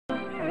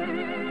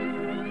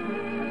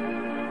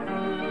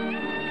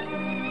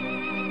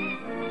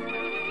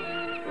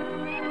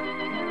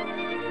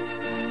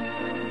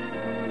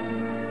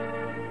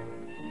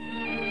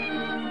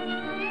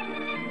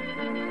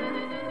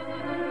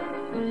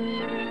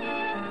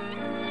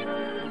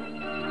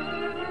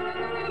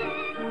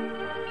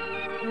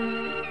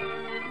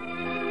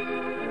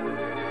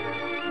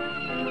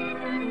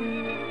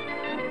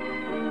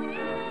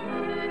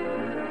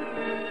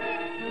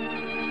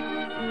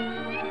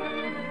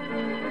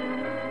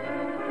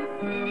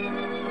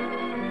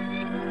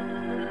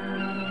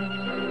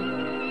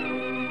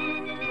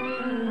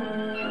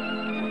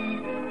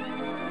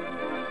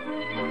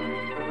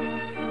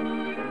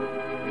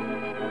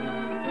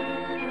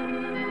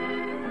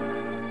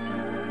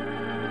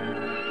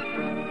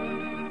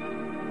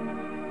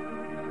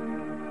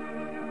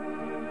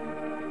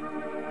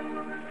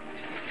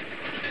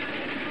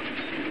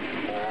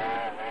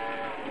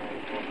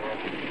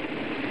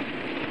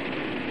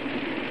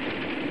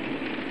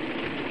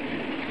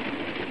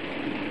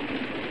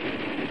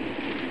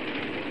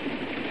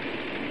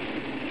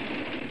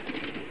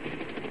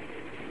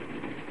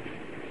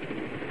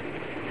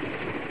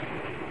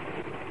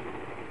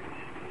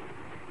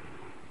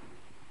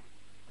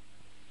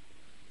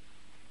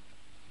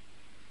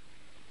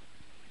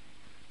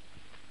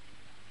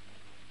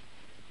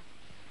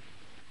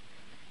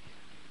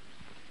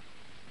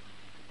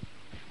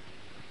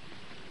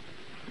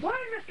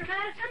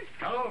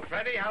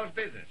Freddie. How's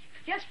business?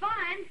 Just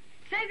fine.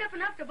 Saved up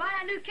enough to buy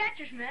a new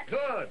catcher's mitt.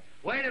 Good.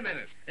 Wait a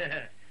minute.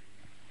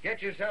 Get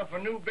yourself a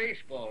new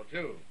baseball,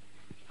 too.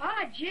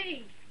 Oh,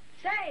 gee.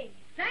 Say,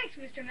 thanks,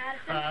 Mr.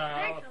 Madison.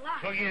 Thanks a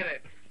lot. Forget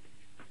it.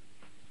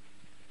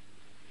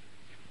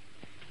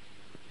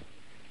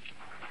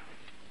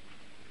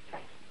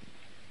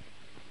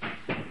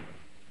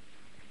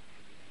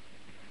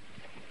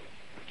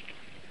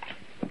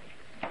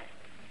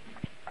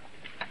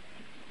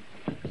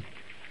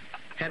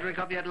 Hedrick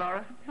up yet,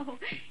 Laura? Oh,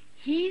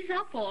 he's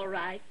up all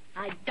right.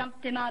 I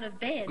dumped him out of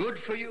bed. Good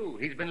for you.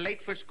 He's been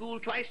late for school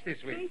twice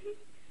this week.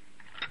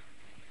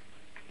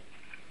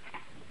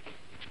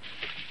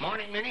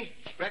 Morning, Minnie.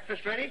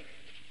 Breakfast ready?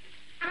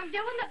 I'm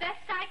doing the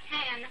best I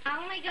can. I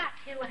only got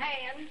 2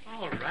 hands.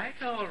 All right.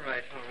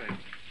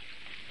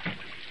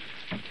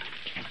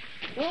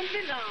 Won't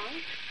be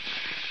long.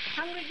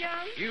 Hungry,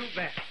 John? You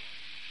bet.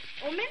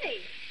 Oh, Minnie,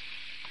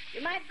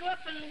 you might go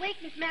up and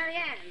wake Miss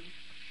Marianne.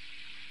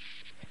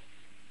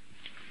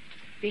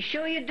 Be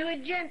sure you do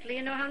it gently.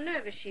 You know how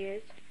nervous she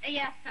is.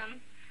 Yes'm.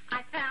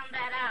 I found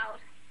that out.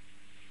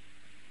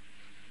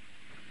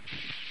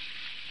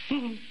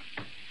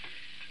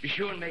 Be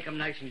sure and make them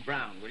nice and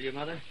brown, will you,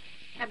 Mother?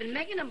 I've been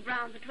making them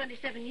brown for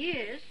 27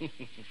 years.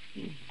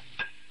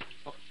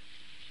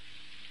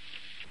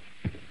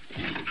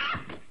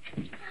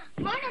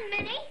 Morning,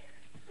 Minnie.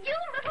 You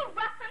little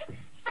ruffian,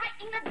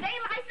 frightening the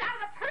daylights out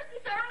of a person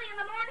so early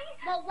in the morning.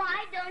 Well,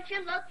 why don't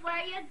you look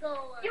where you're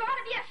going? You ought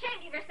to be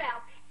ashamed of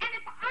yourself. And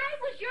if I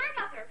was your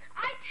mother,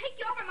 I'd take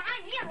you over my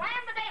knee and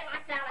lamb the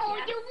daylights out of you.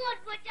 Oh, you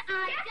would you?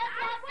 I Yes, just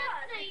I love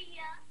would. to see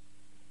you.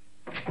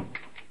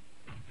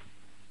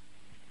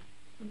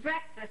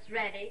 Breakfast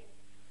ready.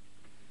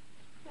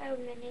 Oh,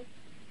 Minnie.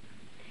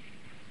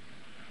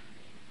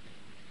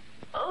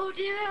 Oh,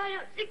 dear, I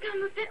don't think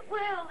I'm a bit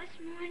well this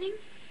morning.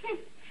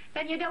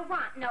 Then you don't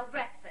want no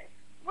breakfast.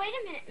 Wait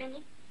a minute,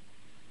 Minnie.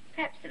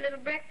 Perhaps a little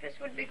breakfast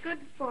would be good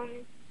for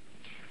me.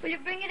 Will you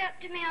bring it up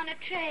to me on a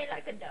tray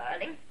like a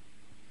darling?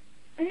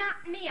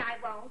 Not me, I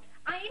won't.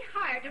 I ain't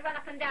hired to run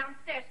up and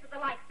downstairs for the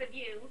likes of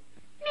you.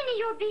 Minnie,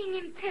 you're being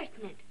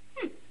impertinent.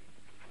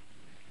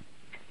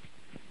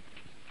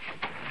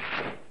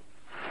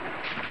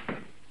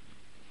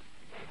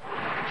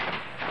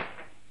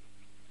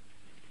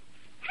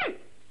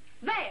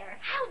 There.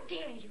 How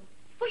dare you?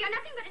 Well, you're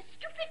nothing but a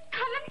stupid,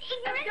 common,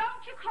 ignorant...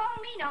 don't you call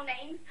me no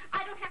names.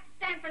 I don't have to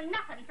stand for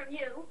nothing from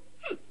you.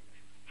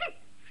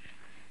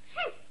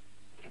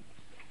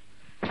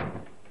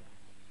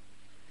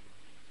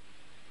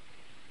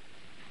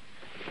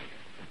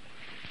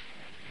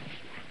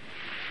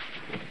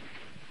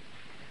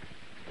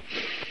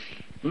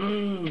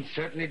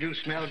 Certainly do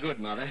smell good,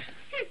 Mother.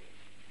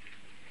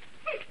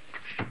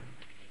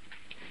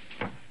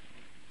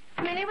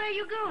 Minnie, where are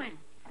you going?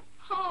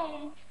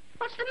 Home.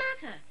 What's the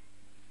matter?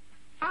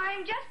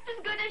 I'm just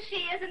as good as she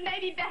is, and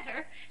maybe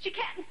better. She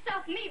can't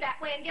insult me that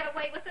way and get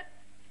away with it.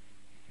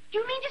 Do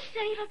you mean to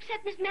say you've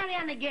upset Miss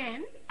Marianne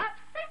again?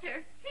 Upset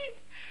her?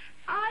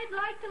 I'd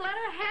like to let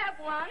her have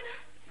one.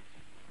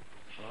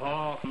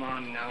 Oh, come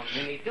on now,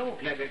 Minnie.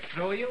 Don't let it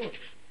throw you.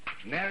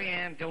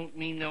 Marianne don't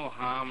mean no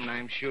harm, and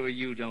I'm sure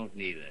you don't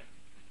neither.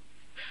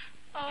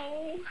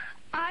 Oh,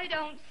 I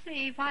don't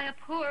see why a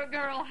poor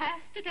girl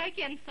has to take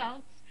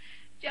insults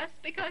just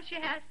because she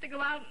has to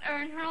go out and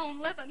earn her own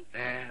living.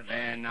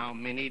 There, now,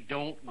 Minnie,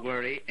 don't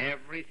worry.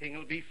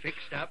 Everything'll be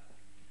fixed up.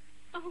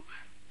 Oh,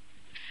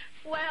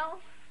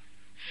 well,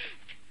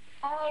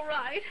 all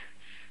right.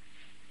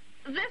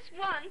 This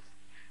once,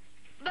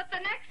 but the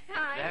next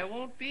time... There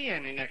won't be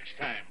any next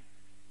time.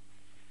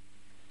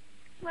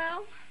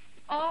 Well,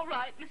 all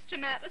right, Mr.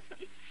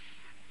 Madison.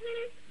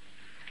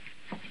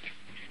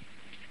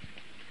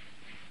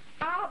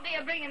 I'll be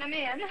a-bringing them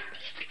in.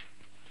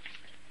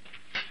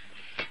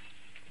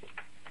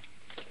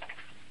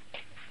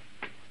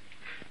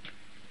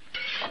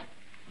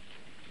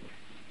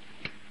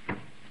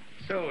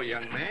 So,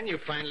 young man, you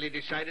finally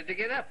decided to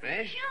get up,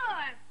 eh?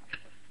 Sure.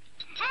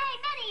 Hey,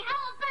 Minnie,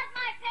 how about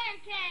my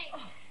pancake?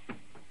 Oh.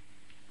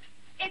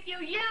 If you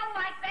yell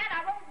like that,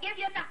 I won't give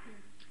you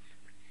nothing.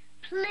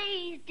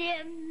 Please,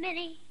 dear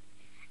Minnie,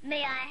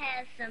 may I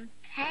have some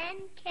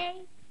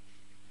pancakes?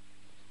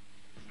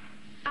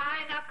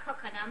 I'm not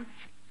cooking them.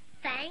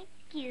 Thank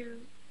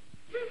you.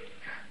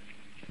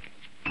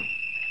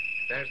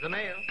 There's the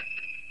mail.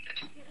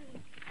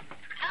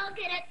 I'll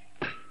get it.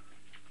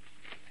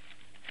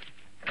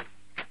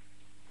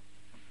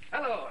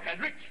 Hello,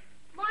 Hedrick.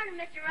 Morning,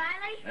 Mr.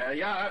 Riley. There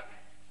you are.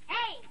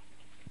 Hey,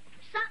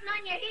 something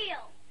on your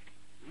heel.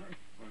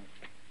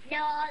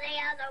 No, the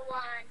other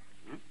one.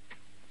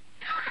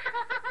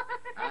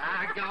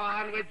 Go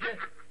on with you.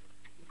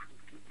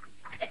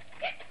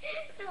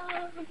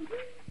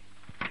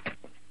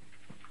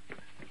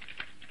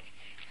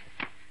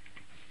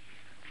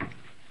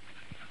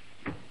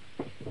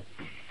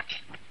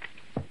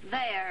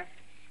 There.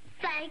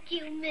 Thank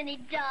you, Minnie,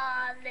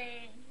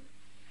 darling.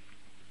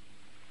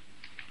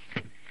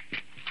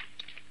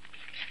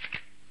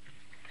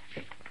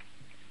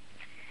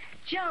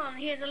 John,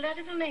 here's a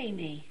letter from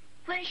Amy.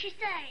 What did she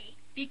say?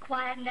 Be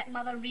quiet and let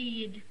Mother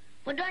read.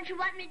 Well, don't you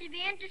want me to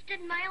be interested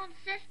in my own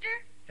sister?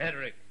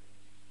 Hedrick.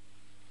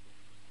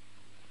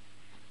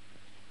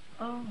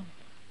 Oh.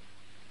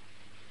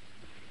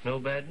 No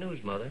bad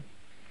news, Mother.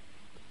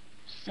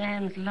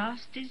 Sam's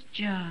lost his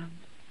job.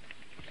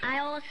 I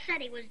always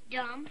said he was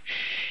dumb.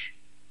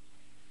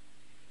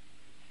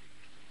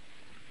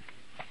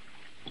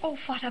 Oh,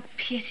 what a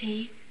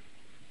pity.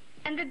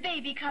 And the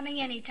baby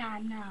coming any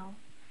time now.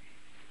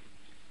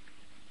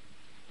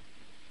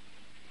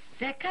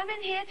 They're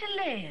coming here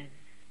to live.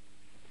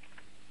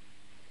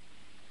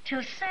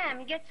 Till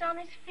Sam gets on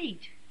his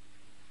feet.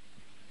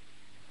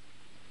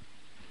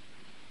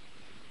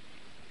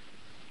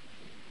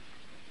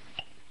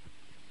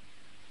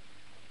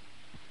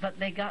 But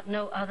they got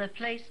no other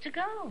place to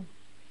go.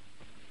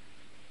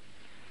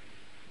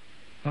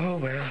 Oh,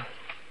 well,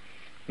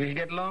 we'll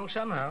get along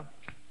somehow.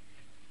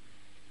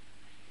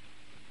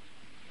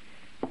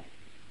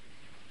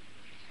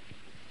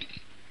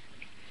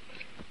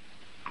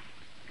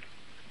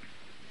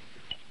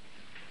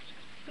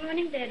 Good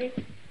morning, Daddy.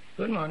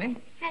 Good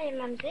morning. Hi,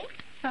 Mumsy.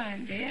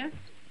 Fine, dear.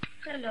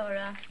 Hello,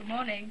 Laura. Good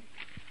morning.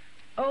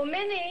 Oh,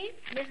 Minnie,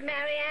 Miss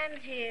Mary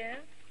Ann's here.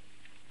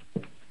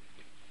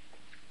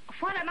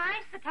 What am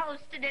I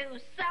supposed to do?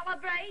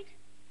 Celebrate?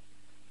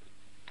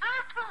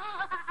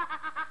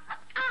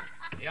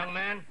 Young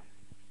man.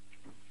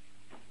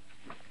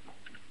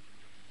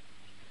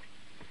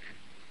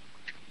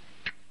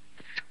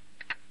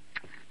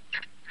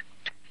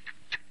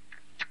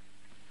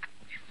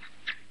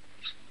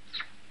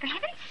 For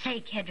heaven's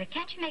sake, Hedrick,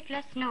 can't you make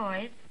less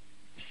noise?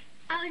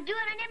 I was doing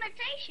an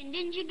imitation.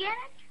 Didn't you get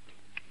it?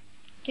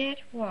 Get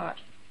what?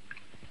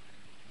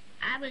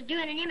 I was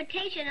doing an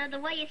imitation of the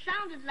way you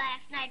sounded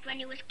last night when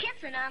you was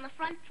kissing on the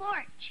front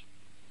porch.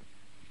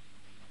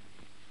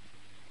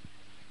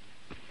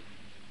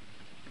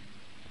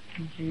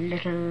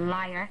 Little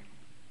liar.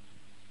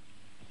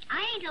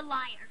 I ain't a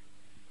liar.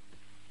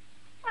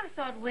 Well, I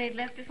thought Wade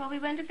left before we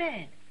went to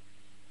bed.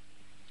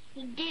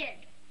 He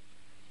did.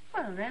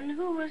 Well, then,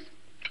 who was...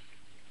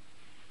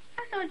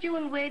 I thought you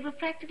and Wade were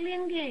practically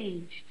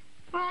engaged.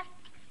 What?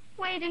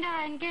 Wade and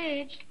I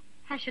engaged?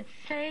 I should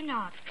say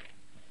not.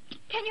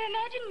 Can you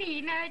imagine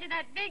me married to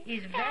that big...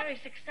 He's very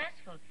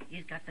successful.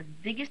 He's got the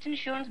biggest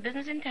insurance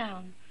business in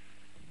town.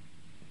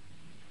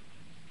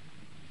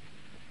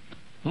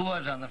 Who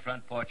was on the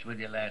front porch with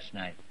you last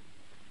night?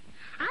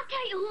 I'll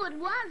tell you who it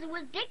was. It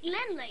was Dick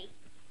Lindley.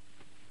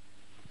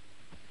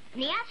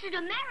 And he asked her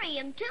to marry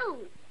him,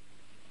 too.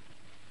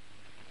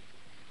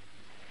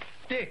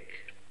 Dick.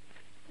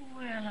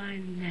 Well, I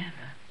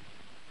never.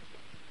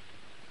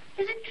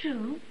 Is it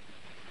true?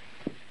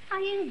 Are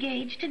you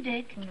engaged to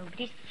Dick?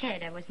 Nobody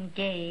said I was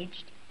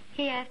engaged.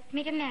 He asked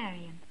me to marry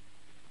him.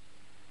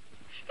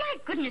 My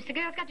goodness, the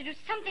girl's got to do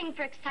something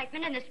for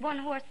excitement in this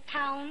one-horse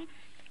town.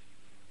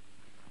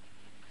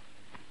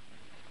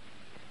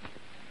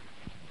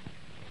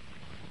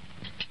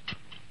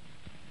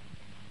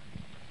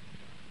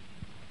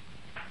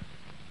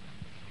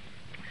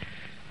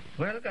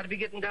 Well, got to be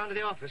getting down to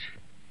the office.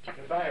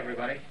 Goodbye,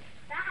 everybody.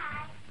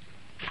 Bye.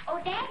 Oh,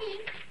 Daddy.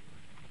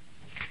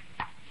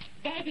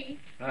 Daddy,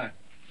 What?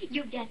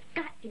 you've just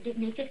got to give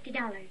me $50.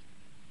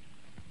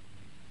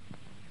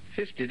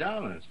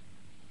 $50?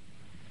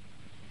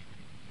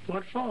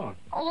 What for?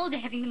 Oh, they're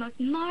having the most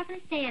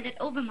marvelous sale at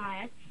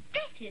Obermeyer's.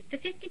 Dresses for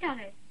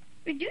 $50.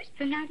 Reduced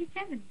for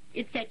 $97.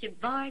 It's such a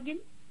bargain.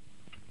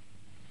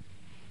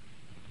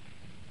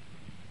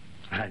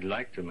 I'd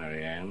like to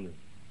marry Anne.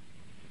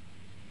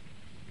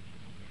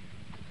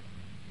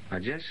 I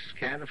just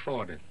can't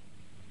afford it.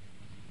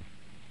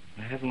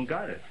 I haven't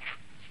got it.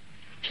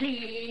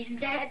 Please,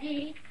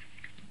 Daddy.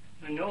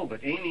 I know,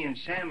 but Amy and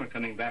Sam are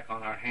coming back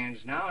on our hands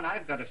now, and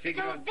I've got to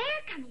figure So out...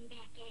 they're coming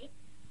back, eh?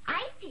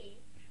 I see.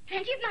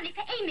 Plenty of money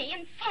for Amy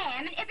and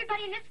Sam and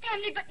everybody in this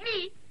family but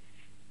me.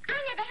 I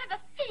never have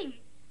a thing.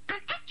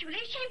 I'm actually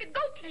ashamed to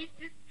go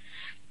places.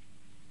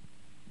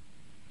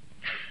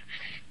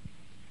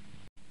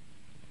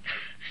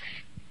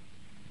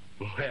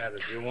 Well,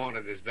 if you want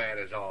it as bad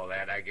as all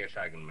that, I guess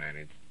I can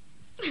manage.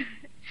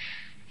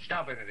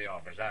 Stop into the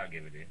office. I'll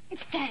give it to you.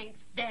 Thanks,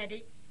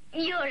 Daddy.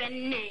 You're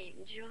an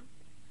angel.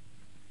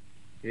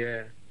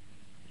 Yeah.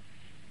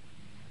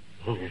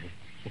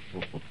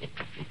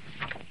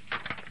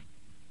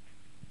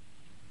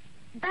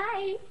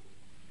 Bye.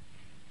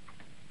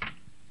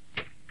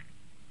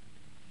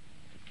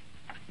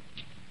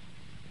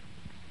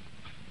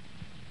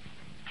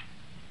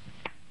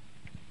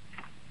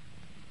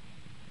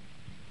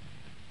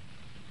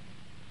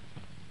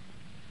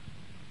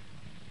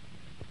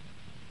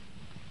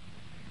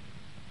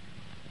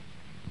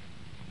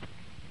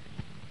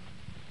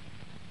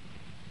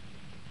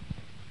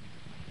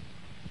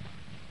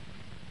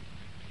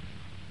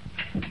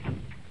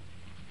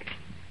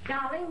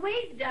 Darling,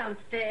 Wade's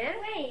downstairs.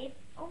 Wade.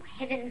 Oh,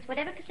 heavens,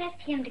 whatever possessed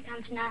him to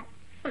come tonight?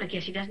 Well, I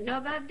guess he doesn't know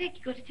about Dick.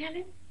 You got to tell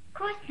him? Of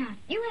course not.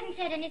 You haven't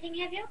said anything,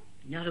 have you?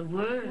 Not a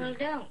word. Well,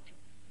 don't.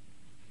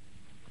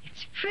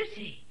 It's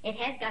pretty. It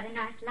has got a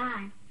nice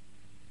line.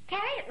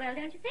 Carry it well,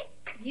 don't you think?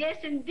 Yes,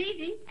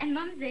 indeedy. And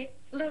Mumsy,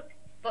 Look,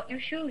 bought new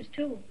shoes,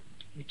 too.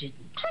 You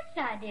didn't. of course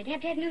I did.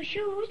 Have to have new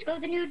shoes to go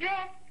with the new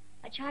dress.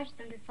 I charged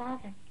them to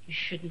Father. You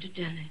shouldn't have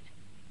done it.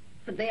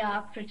 But they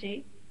are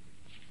pretty.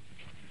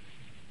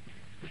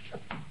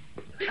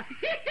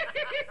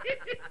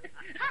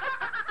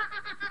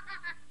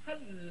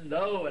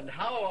 Hello, and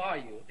how are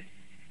you?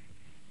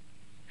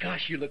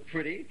 Gosh, you look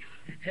pretty.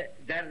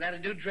 That a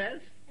new dress?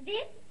 This?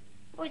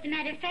 Oh, as a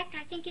matter of fact,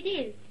 I think it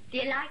is. Do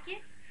you like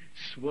it?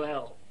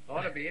 Swell.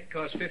 Ought to be. It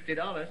costs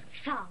 $50.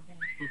 Father.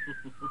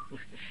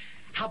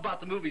 How about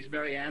the movies,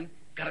 Mary Ann?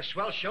 Got a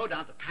swell show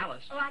down at the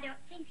Palace. Oh, I don't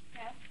think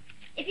so.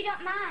 If you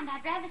don't mind,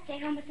 I'd rather stay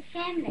home with the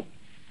family.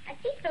 I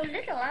see so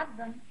little of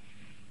them.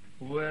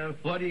 Well,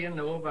 what do you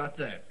know about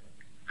that?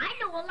 I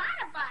know a lot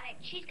about it.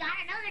 She's got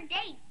another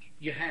date.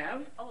 You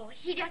have? Oh,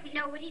 he doesn't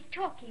know what he's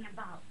talking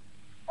about.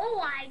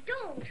 Oh, I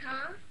don't,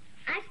 huh?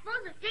 I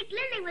suppose if Dick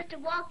Lilly was to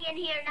walk in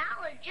here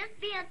now, it'd just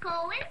be a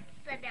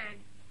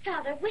coincidence.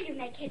 Father, will you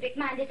make Hedrick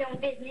mind his own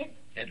business?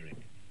 Edwin.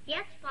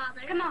 Yes,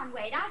 Father. Come on,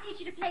 Wade. I'll teach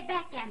you to play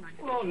backgammon.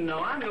 Oh, no,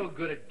 I'm no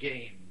good at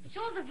games. It's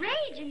all the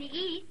rage in the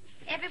East.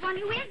 Everyone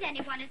who is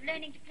anyone is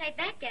learning to play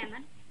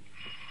backgammon.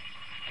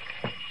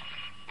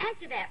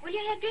 Answer that, will you,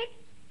 Hedrick?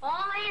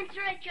 Oh,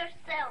 answer it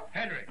yourself.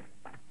 Henry.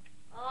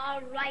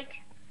 All right.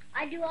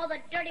 I do all the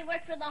dirty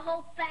work for the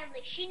whole family.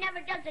 She never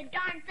does a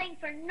darn thing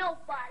for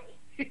nobody.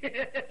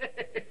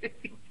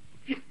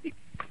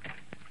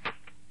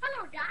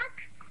 Hello, Doc.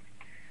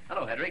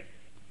 Hello, Hedrick.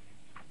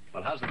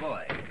 Well, how's the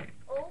boy?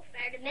 Oh,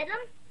 fair to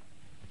middling.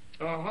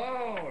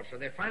 Oh, so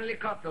they finally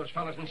caught those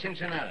fellows in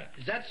Cincinnati.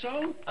 Is that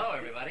so? Hello,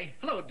 everybody.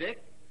 Hello,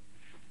 Dick.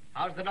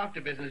 How's the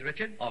doctor business,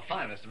 Richard? Oh,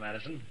 fine, Mr.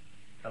 Madison.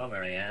 Hello,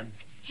 Mary Ann.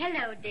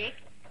 Hello, Dick.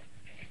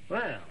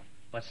 Well,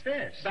 what's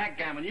this?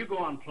 Backgammon. You go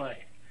on play.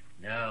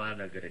 No, I'm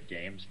no good at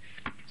games.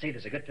 Say,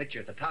 there's a good picture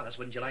at the Palace.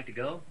 Wouldn't you like to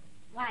go?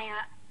 Why,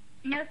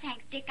 no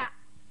thanks, Dick.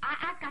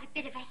 I've got a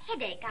bit of a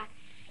headache.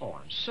 Oh,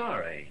 I'm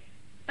sorry.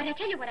 But I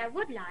tell you what I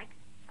would like.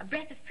 A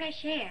breath of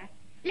fresh air.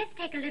 Let's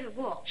take a little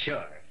walk.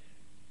 Sure.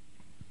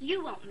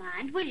 You won't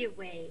mind, will you,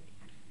 Wade?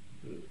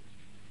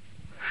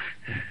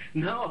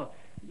 No,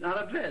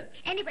 not a bit.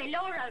 Anyway,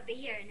 Laura will be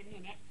here in a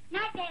minute.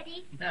 Night,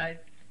 Daddy. Night.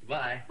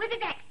 Goodbye. We'll be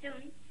back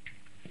soon.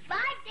 Bye,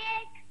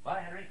 Dick.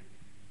 Bye, Henry.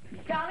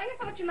 Darling,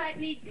 I thought you might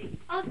need me.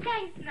 Oh,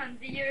 thanks,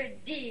 Mumsy. You're a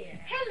dear.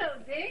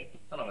 Hello, Dick.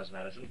 Hello, Miss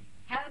Madison.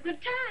 Have a good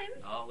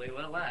time. Oh, we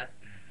will that.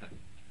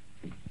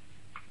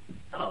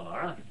 Hello,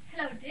 Laura.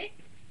 Hello, Dick.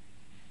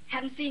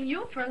 Haven't seen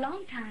you for a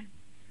long time.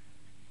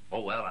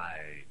 Oh, well,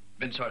 I've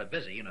been sort of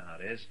busy. You know how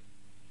it is.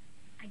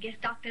 I guess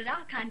doctors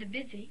are kind of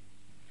busy.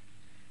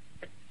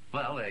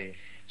 Well, they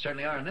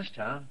certainly are in this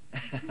town.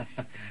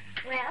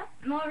 Well,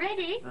 I'm all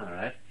ready. All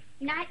right.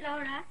 Night,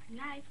 Laura.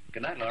 Night.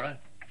 Good night, Laura.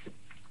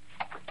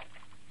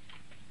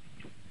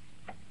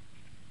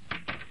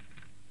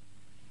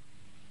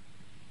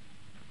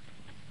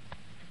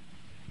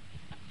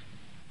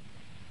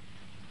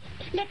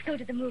 Let's go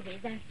to the movies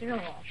after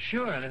all.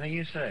 Sure, anything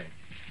you say.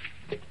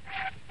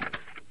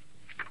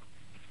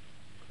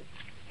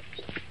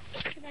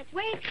 That's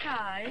Wade's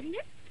car, isn't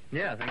it?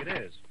 Yeah, I think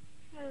it is.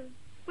 Well,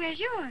 where's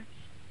yours?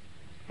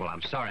 Well,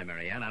 I'm sorry,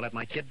 Mary Ann. I let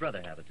my kid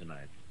brother have it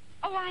tonight.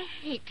 Oh, I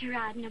hate to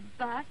ride in a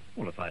bus.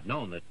 Well, if I'd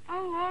known that...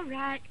 Oh, all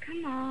right.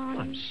 Come on.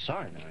 I'm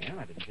sorry, Mary Ann.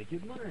 I didn't think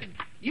you'd mind.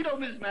 You know,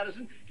 Mrs.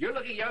 Madison, you're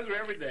looking younger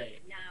every day.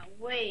 Now,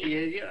 wait.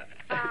 Yeah.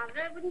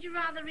 Father, wouldn't you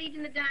rather read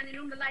in the dining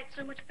room? The light's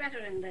so much better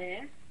in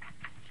there.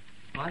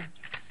 What?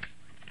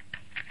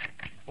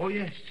 Oh,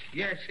 yes.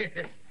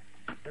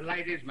 The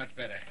light is much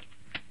better.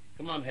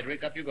 Come on,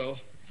 Hedrick, up you go.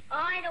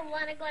 I don't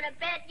want to go to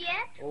bed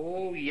yet.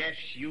 Oh, yes,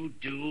 you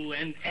do.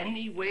 And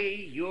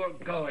anyway, you're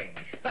going.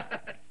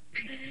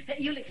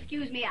 You'll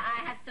excuse me.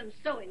 I have some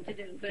sewing to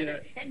do. But, Yeah.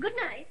 Good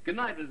night. Good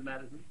night, Mrs.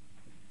 Madison.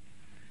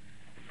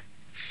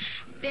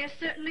 They're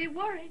certainly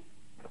worried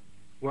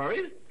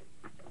Worried?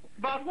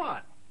 About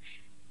what?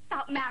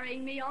 about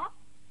marrying me off.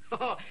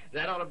 Oh,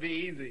 that ought to be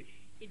easy.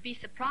 You'd be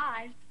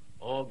surprised.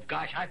 Oh,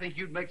 gosh, I think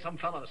you'd make some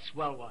fellow a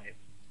swell wife.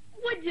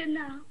 Would you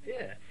now?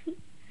 Yeah.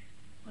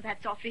 Well,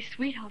 that's awfully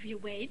sweet of you,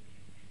 Wade.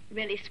 The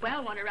really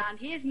swell one around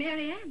here is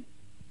Mary Ann.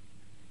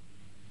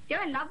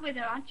 You're in love with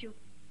her, aren't you?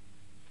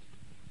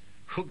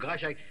 Oh,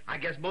 gosh, I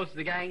guess most of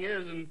the gang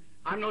is, and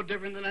I'm no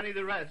different than any of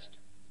the rest.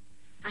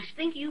 I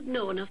think you'd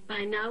know enough by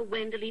now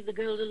when to leave the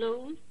girls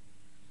alone.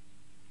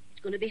 It's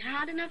going to be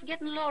hard enough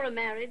getting Laura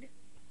married.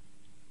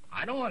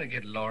 I don't want to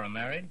get Laura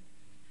married.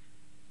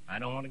 I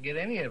don't want to get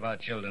any of our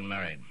children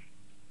married.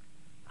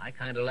 I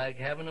kind of like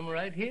having them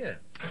right here.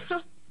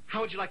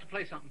 How would you like to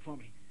play something for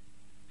me?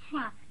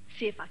 Well,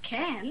 see if I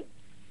can.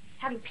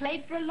 Haven't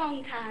played for a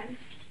long time.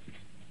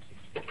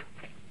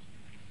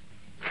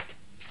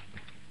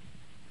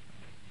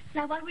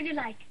 Now, what would you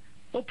like?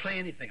 Oh, play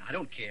anything. I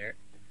don't care.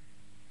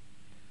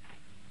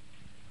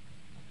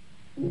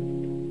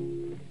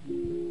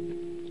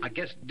 I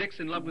guess Dick's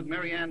in love with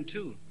Mary Ann,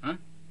 too, huh?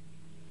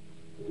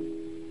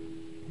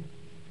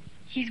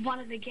 He's one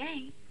of the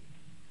gang.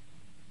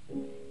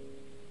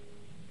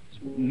 Is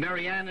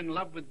Mary Ann in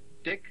love with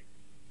Dick?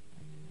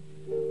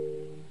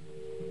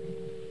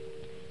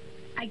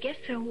 I guess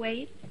so,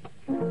 Wade.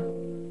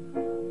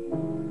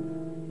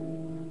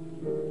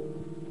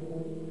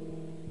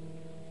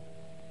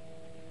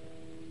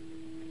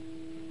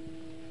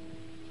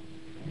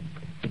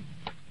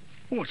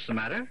 What's the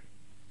matter?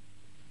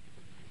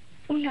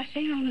 Oh,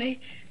 nothing, only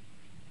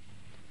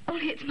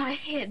it's my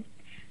head.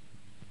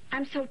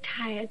 I'm so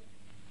tired.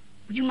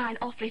 Would you mind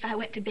awfully if I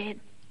went to bed?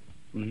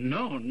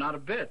 No, not a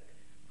bit.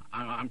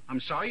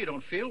 I'm sorry you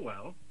don't feel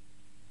well.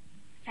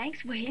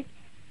 Thanks, Wade.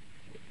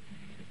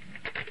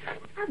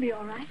 I'll be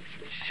all right.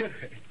 Sure.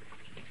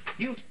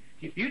 You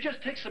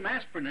just take some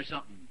aspirin or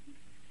something.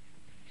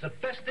 It's the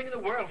best thing in the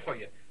world for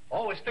you.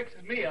 Always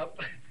fixes me up.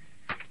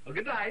 Well,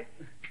 good night.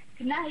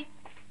 Good night.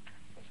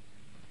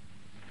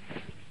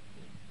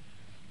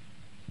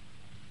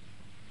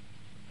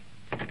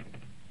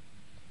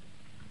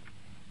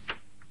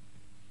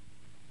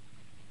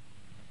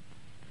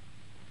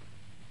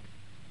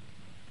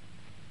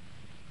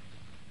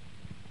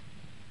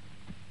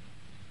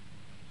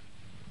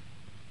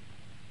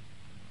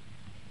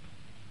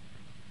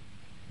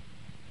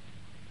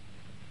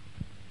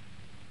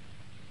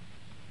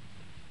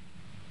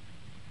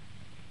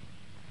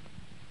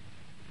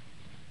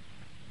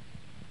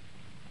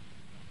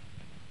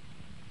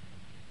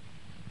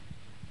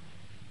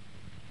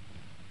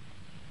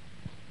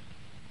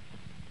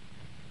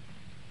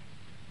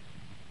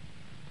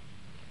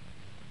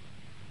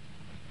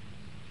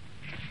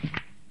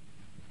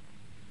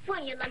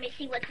 Will you let me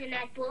see what's in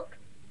that book?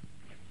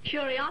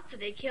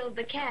 Curiosity killed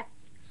the cat.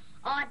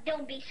 Oh,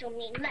 don't be so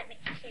mean. Let me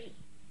see.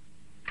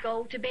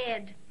 Go to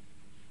bed.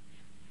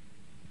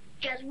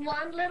 Just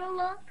one little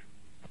look?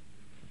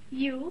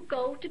 You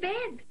go to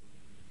bed.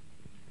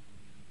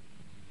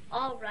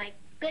 All right.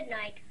 Good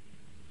night.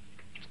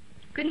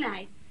 Good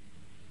night.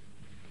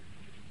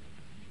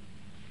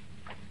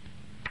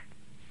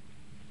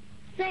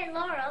 Say,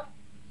 Laura.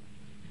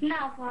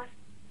 Now what?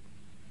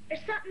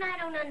 There's something I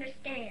don't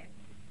understand.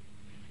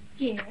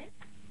 Yes?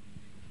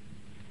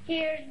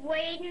 Here's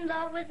Wade in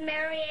love with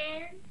Mary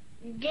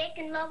Ann, Dick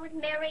in love with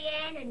Mary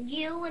Ann, and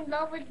you in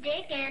love with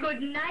Dick, and...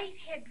 Good night,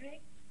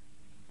 Hedrick.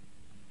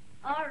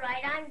 All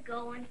right, I'm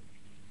going.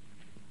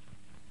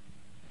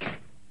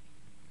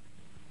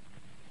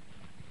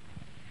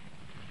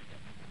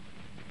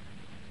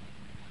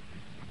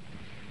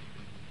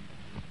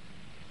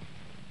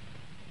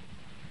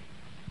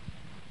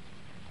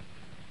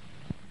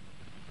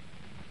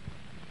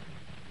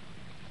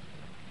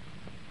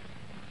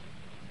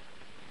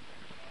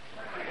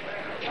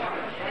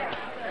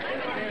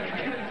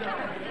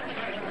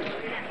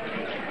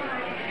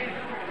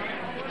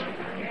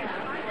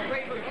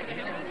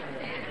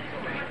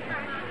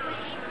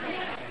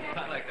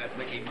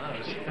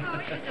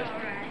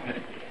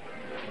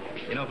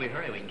 You know, if we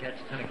hurry, we can catch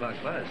the 10 o'clock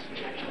bus.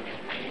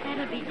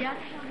 That'll be just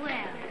as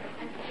well.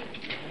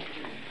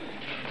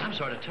 I'm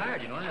sort of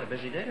tired. You know, I had a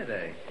busy day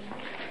today.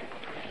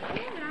 All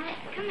right,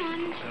 come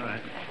on. All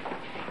right.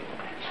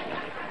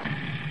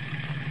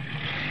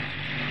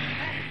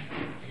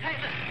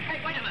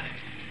 Hey, wait a minute.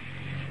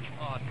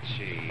 Oh,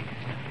 gee.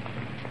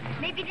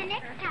 Maybe the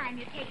next time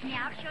you take me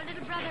out, your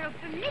little brother will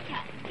permit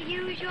us to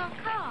use your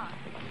car.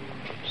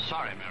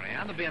 Sorry, Mary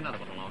Ann. There'll be another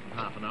one along in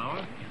half an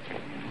hour.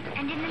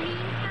 And in the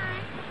meantime?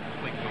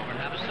 We can go over and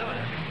have a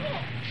soda.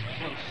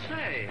 Well,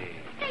 say.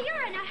 Say,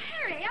 you're in a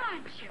hurry,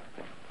 aren't you?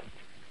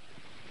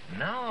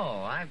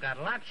 No, I've got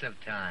lots of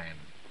time.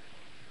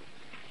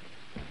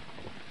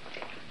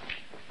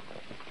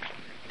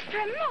 For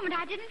a moment,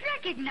 I didn't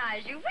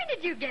recognize you. When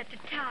did you get to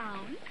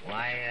town?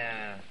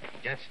 Why,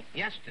 just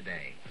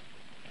yesterday.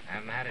 I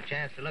haven't had a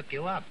chance to look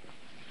you up.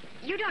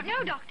 You don't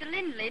know Dr.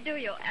 Lindley, do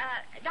you?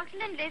 Dr.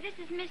 Lindley, this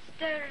is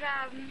Mr.,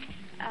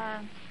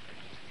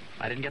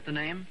 I didn't get the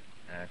name?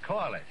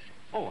 Corliss.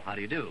 Oh, how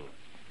do you do?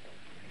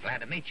 Glad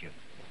to meet you.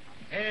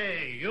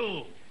 Hey,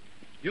 you.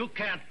 You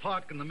can't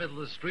park in the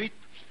middle of the street.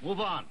 Move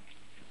on.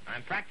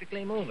 I'm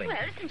practically moving. Well,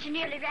 since you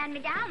nearly ran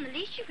me down, the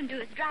least you can do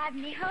is drive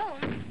me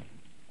home.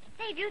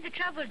 Save you the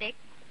trouble, Dick,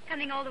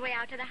 coming all the way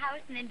out to the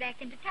house and then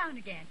back into town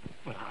again.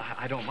 Well,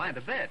 I don't mind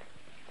a bit.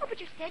 Oh, but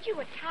you said you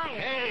were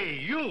tired. Hey,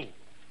 you.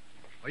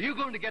 Are you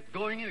going to get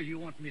going, or you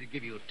want me to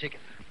give you a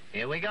ticket?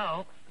 Here we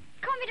go.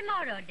 Call me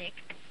tomorrow, Dick.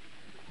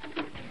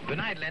 Good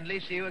night, Lindley.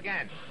 See you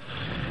again.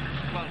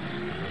 Well,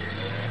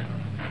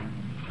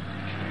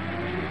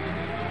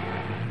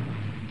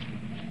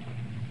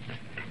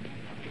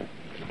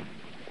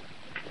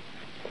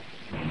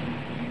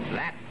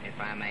 That, if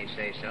I may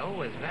say so,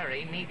 was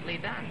very neatly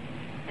done.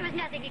 There was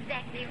nothing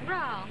exactly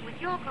wrong with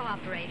your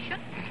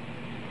cooperation.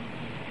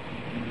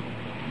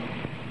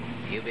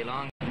 You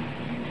belong...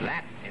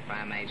 That, if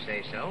I may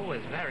say so,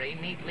 was very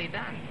neatly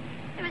done.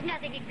 There was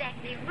nothing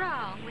exactly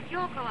wrong with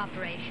your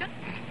cooperation.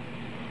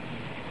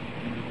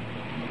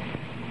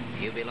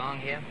 You belong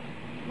here?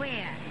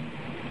 Where?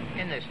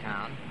 In this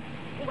town.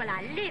 Well,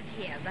 I live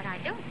here, but I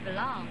don't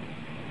belong.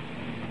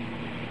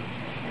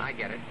 I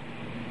get it.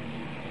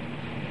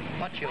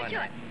 What's your What's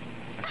name?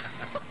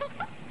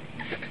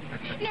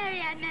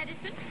 Mary Ann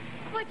Medicine.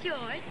 What's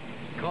yours?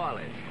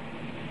 Corliss.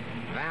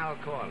 Val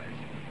Corliss.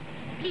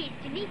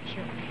 Pleased to meet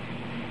you.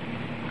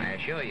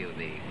 assure you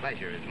the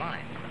pleasure is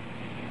mine.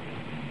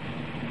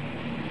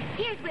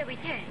 Here's where we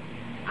turn.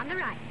 On the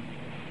right.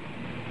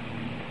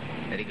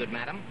 Very good,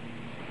 madam.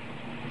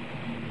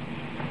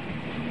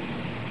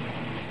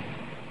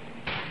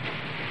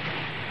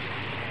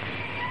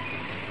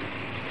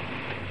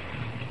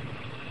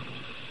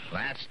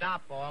 Last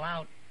stop, all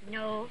out.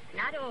 No,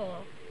 not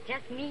all.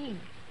 Just me.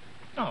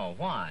 Oh,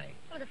 why?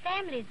 Well, the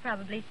family's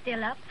probably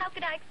still up. How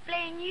could I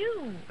explain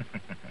you?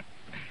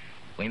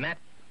 We met.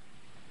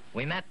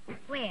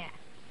 Where?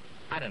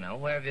 I don't know.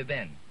 Where have you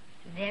been?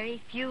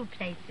 Very few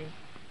places.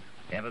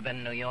 You ever been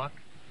to New York?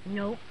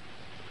 Nope.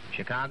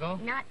 Chicago?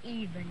 Not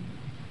even.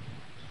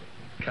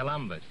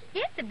 Columbus?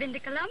 Yes, I've been to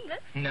Columbus.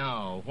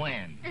 No.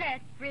 When?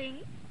 Last spring.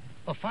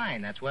 Well,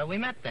 fine. That's where we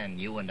met then,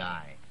 you and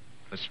I.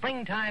 It was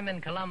springtime in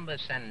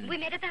Columbus and... We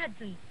met at the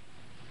Hudsons.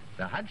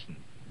 The Hudsons?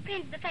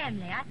 Friends of the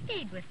family. I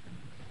stayed with them.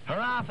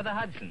 Hurrah for the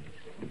Hudsons.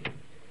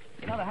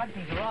 You know, the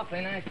Hudsons are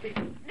awfully nice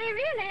people. They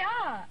really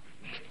are.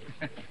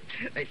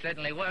 They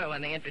certainly were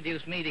when they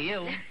introduced me to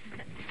you.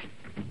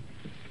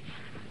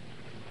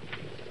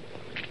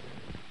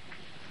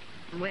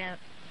 Well,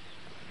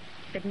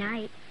 good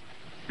night.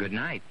 Good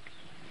night.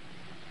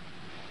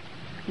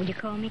 Will you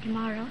call me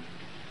tomorrow?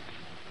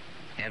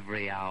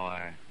 Every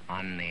hour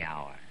on the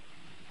hour.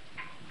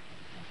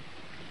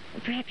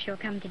 Perhaps you'll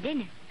come to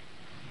dinner.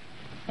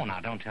 Oh, now,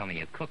 don't tell me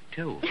you cook,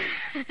 too.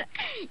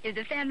 If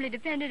the family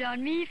depended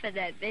on me for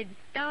that, they'd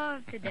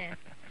starve to death.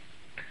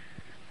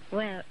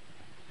 Well,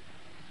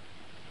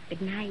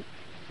 good night.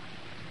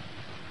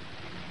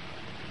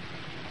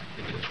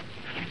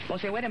 Oh,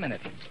 say, wait a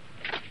minute.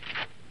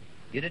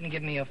 You didn't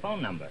give me your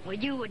phone number. Well,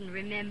 you wouldn't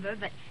remember,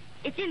 but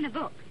it's in the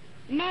book.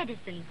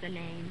 Madison's the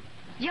name.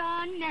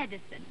 John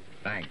Madison.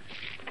 Thanks.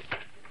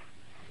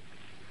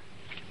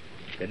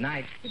 Good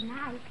night. Good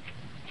night.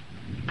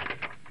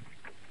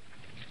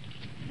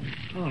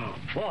 Oh,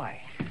 boy.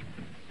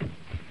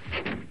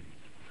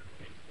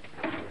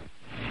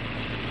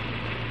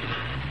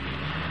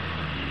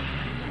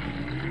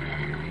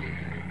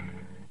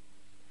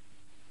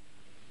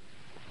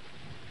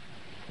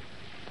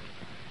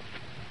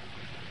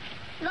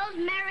 Those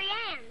Mary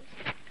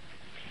Ann's.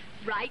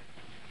 Right.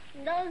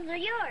 Those are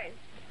yours.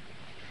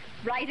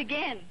 Right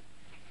again.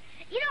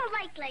 You don't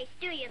like lace,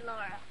 do you,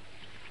 Laura?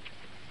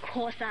 Of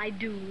course I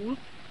do.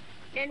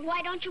 Then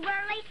why don't you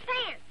wear lace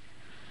pants?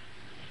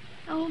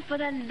 Oh, for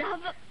the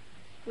love of...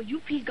 Will you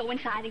please go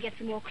inside and get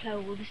some more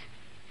clothes?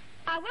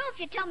 I will if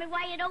you tell me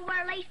why you don't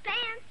wear lace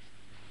pants.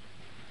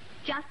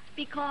 Just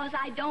because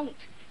I don't.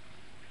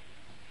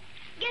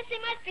 Guess they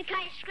must be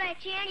kind of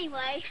scratchy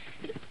anyway.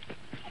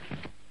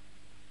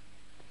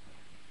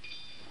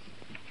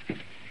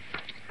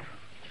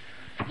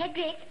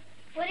 Hedrick,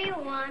 what do you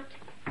want?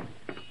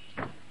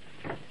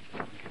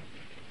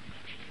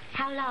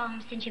 How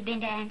long since you've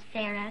been to Aunt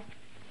Sarah's?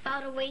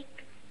 About a week.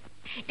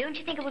 Don't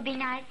you think it would be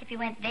nice if you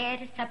went there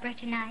to supper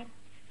tonight?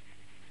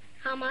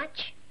 How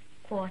much?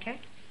 Quarter.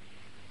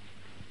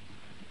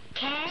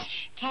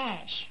 Cash?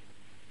 Cash.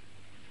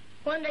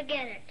 When to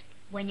get it?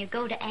 When you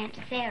go to Aunt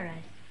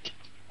Sarah's.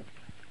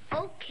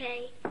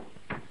 Okay.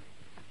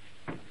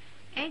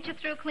 Ain't you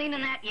through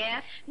cleaning that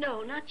yet?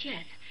 No, not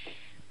yet.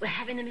 We're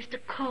having a Mr.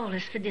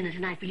 Corliss for dinner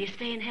tonight. Will you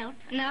stay and help?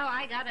 No,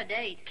 I got a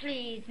date.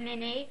 Please,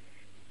 Minnie.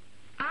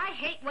 I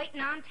hate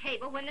waiting on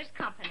table when there's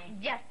company.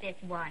 Just this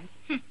one.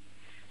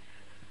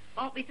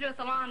 Won't be through with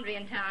the laundry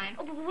in time.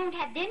 Oh, but we won't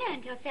have dinner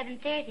until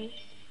 7:30.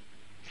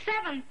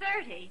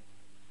 7:30?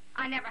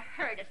 I never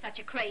heard of such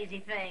a crazy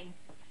thing.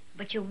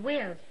 But you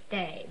will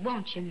stay,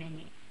 won't you,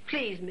 Minnie?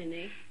 Please,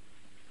 Minnie.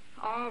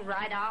 All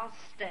right, I'll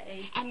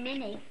stay. And,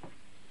 Minnie,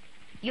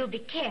 you'll be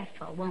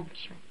careful, won't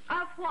you?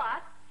 Of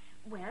what?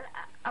 Well,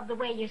 of the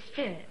way you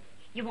serve.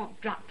 You won't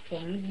drop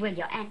things, will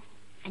you?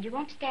 And you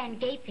won't stand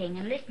gaping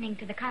and listening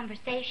to the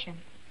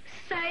conversation.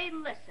 Say,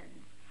 listen.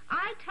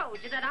 I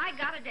told you that I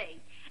got a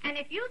date. And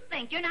if you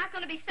think you're not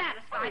going to be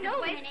satisfied... Oh, no, with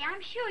the way... Minnie,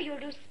 I'm sure you'll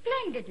do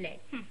splendidly.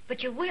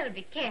 But you will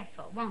be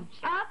careful, won't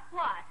you? Of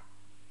what?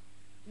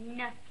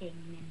 Nothing,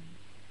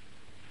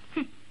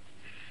 Minnie.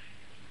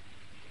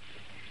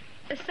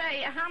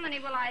 Say, how many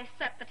will I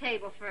set the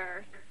table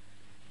for?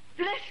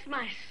 Bless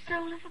my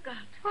soul, I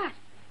forgot. What?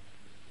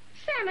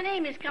 Sam and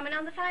Amy's coming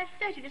on the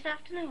 5:30 this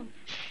afternoon.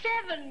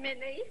 7,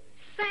 Minnie.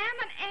 Sam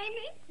and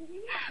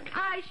Amy?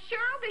 I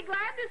sure'll be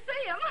glad to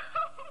see them.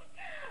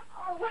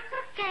 Oh.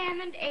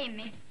 Sam and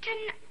Amy.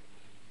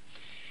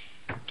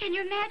 Can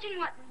you imagine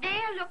what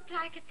they'll look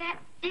like at that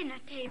dinner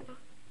table?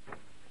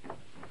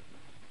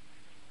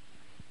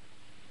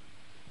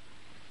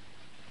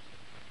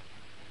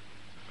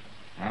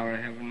 Our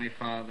Heavenly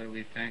Father,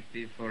 we thank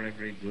Thee for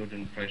every good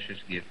and precious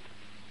gift.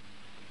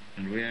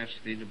 And we ask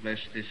Thee to bless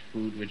this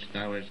food which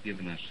Thou hast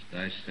given us,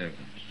 Thy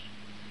servants.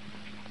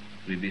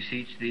 We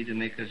beseech Thee to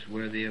make us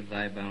worthy of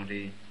Thy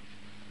bounty,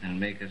 and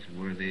make us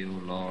worthy, O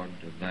Lord,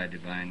 of Thy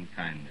divine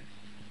kindness.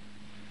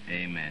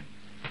 Amen.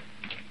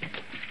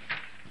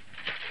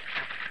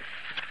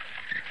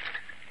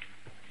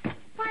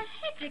 Why,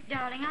 Hedrick,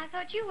 darling, I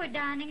thought you were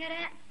dining at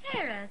Aunt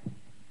Sarah's.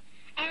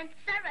 Aunt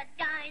Sarah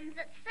dines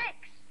at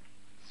 6.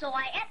 so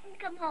I ate and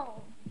come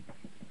home.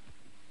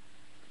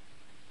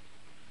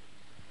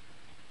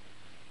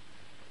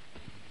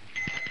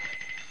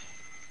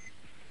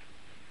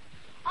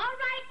 All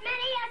right,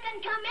 Minnie, I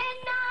can come in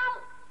now.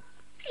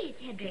 Please,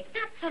 Hedrick,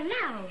 not so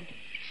loud.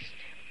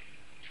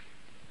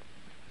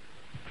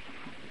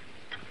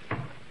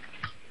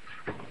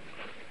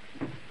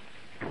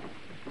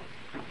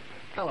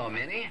 Hello,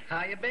 Minnie.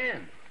 How you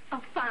been?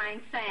 Oh,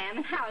 fine, Sam.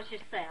 And how's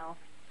yourself?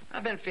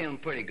 I've been feeling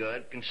pretty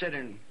good,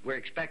 considering we're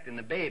expecting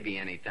the baby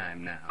any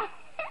time now.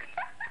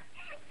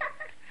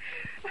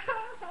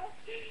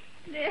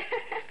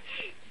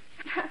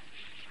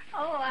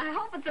 Oh, I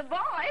hope it's a boy.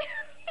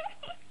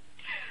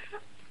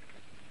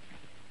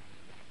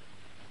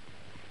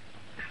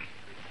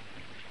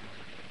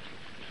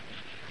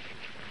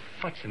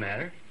 What's the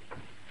matter?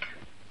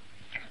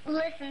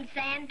 Listen,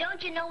 Sam,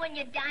 don't you know when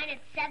you dine at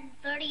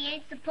 7:30, you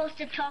ain't supposed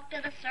to talk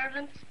to the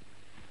servants?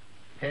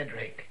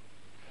 Hedrick.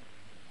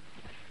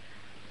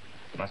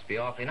 Must be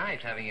awfully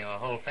nice having your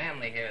whole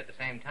family here at the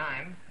same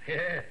time.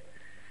 Yeah.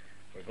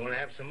 We're going to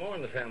have some more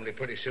in the family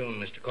pretty soon,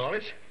 Mr.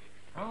 Corliss.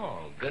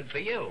 Oh, good for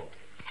you.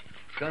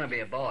 It's going to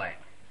be a boy.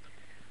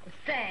 Well,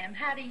 Sam,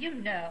 how do you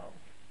know?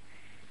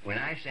 When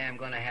I say I'm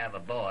going to have a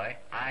boy,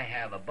 I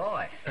have a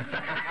boy.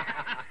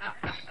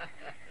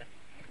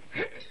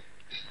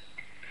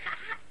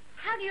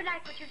 How do you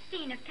like what you've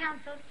seen of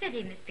Council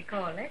City, Mr.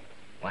 Corliss?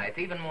 Why, it's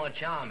even more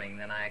charming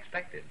than I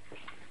expected.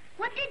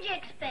 What did you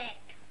expect?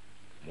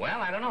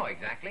 Well, I don't know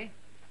exactly.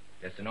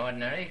 Just an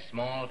ordinary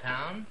small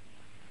town.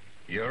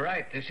 You're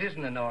right. This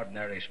isn't an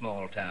ordinary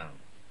small town.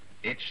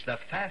 It's the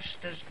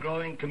fastest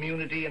growing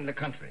community in the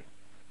country.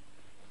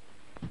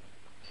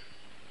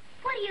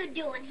 What are you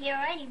doing here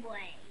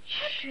anyway?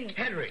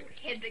 Hedrick.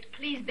 Hedrick,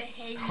 please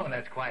behave. Oh,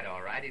 that's quite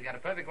all right. He's got a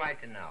perfect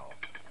right to know.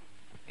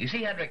 You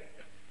see, Hedrick,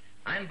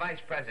 I'm vice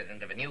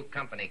president of a new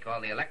company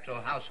called the Electro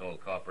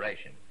Household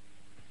Corporation.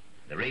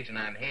 The reason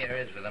I'm here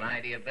is with an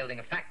idea of building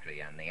a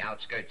factory on the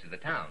outskirts of the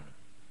town.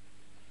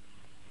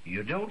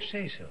 You don't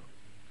say so.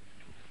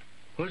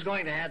 Who's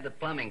going to have the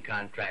plumbing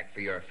contract for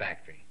your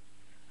factory?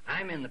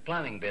 I'm in the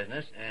plumbing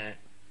business.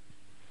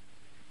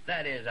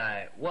 That is,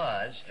 I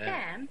was.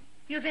 Sam,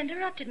 you've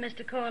interrupted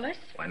Mr. Corliss.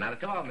 Why, not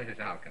at all, Mrs.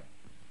 Halcombe.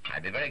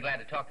 I'd be very glad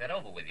to talk that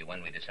over with you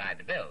when we decide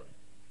to build.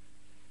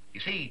 You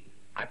see,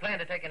 I plan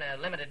to take in a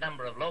limited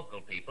number of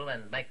local people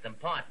and make them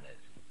partners.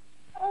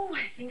 Oh,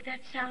 I think that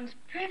sounds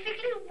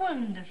perfectly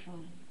wonderful.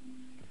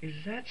 Is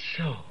that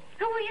so?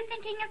 Who were you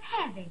thinking of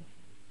having?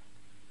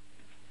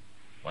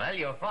 Well,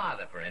 your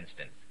father, for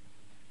instance.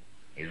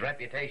 His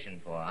reputation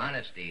for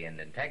honesty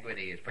and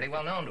integrity is pretty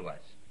well known to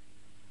us.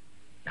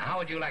 Now, how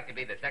would you like to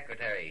be the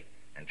secretary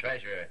and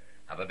treasurer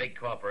of a big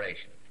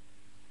corporation?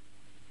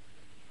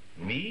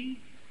 Me?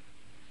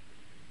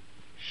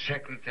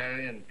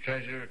 Secretary and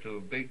treasurer to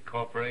a big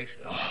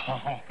corporation?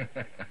 Oh.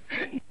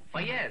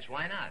 Well, yes,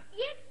 why not?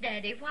 Yes,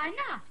 Daddy, why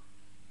not?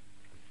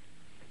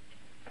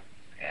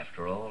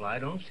 After all, I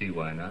don't see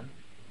why not.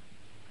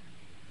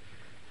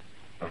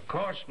 Of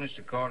course,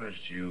 Mr. Corliss,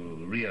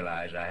 you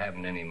realize I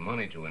haven't any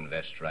money to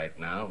invest right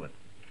now, but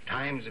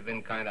times have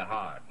been kind of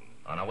hard.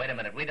 Oh, now, wait a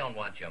minute. We don't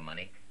want your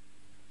money.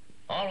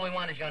 All we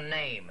want is your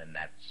name and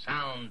that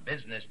sound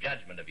business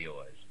judgment of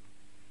yours.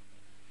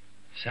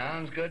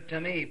 Sounds good to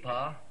me,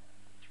 Pa.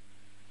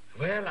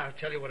 Well, I'll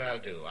tell you what I'll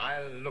do.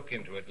 I'll look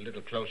into it a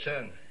little closer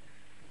and...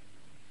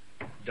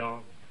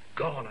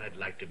 Doggone, I'd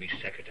like to be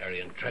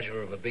secretary and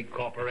treasurer of a big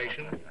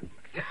corporation.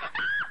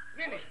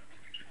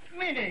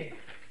 Minnie!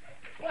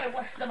 Why,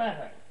 what's the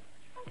matter?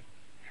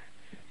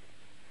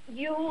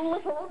 You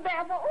little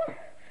devil.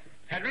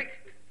 Hedrick,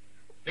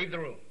 leave the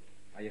room.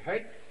 Are you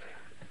hurt?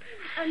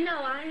 Oh, no,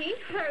 I ain't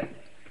hurt.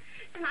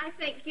 And I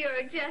think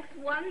you're just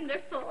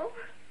wonderful.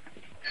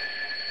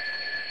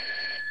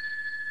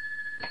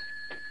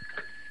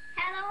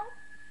 Hello?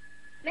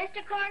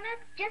 Mr.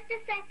 Corliss? Just a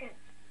second.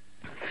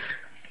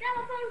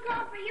 Telephone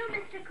call for you,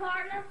 Mr.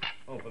 Corliss.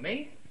 Oh, for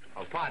me?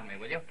 Oh, pardon me,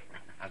 will you?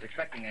 I was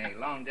expecting a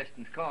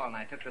long-distance call, and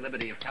I took the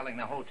liberty of telling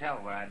the hotel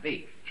where I'd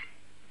be.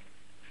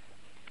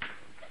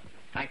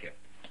 Thank you.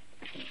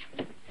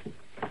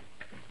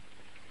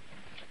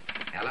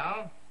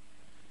 Hello?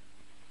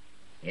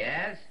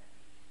 Yes?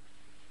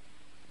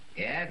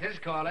 Yes, this is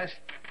Corliss.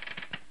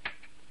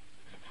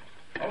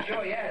 Oh,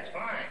 sure, yes,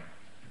 fine.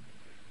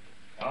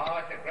 Oh,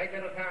 it's a great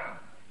little town.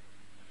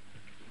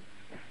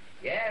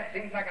 Yeah, it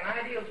seems like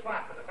an ideal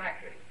spot for the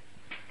factory.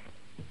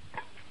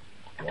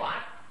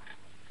 What?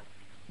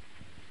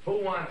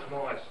 Who wants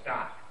more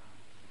stock?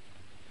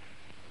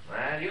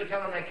 Well, you tell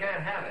them they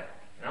can't have it.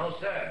 No,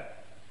 sir.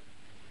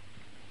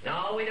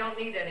 No, we don't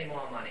need any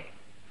more money.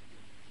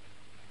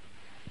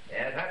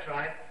 Yes, that's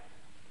right.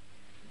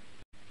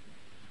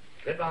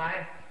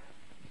 Goodbye.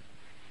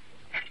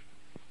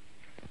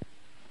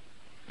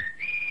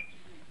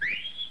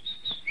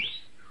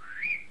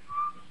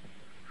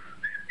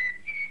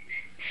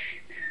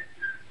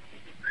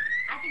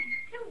 I think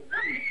it's so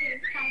wonderfully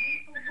exciting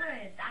for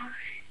words.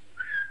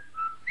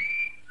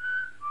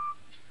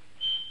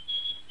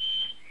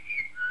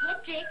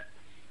 Hedrick.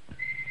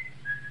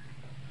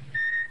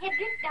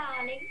 Hedrick,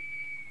 darling.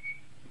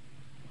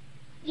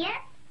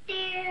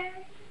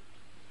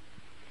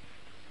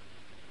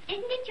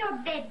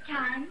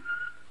 John?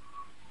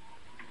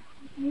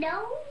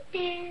 No,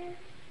 dear.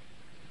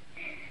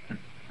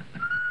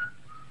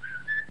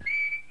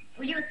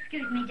 Will you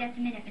excuse me just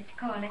a minute, Mr.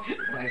 Corley?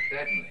 Why,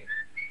 certainly.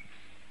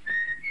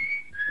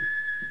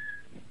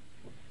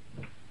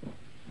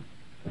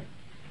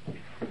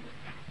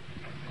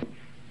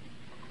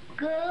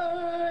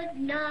 Good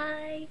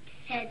night,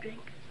 Hedrick.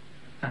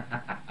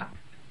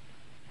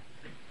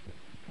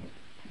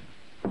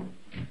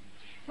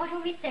 What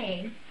were we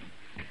saying?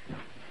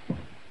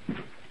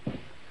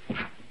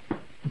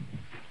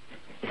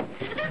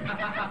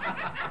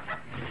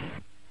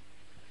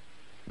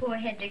 Poor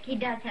Hedrick, he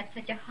does have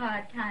such a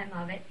hard time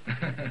of it.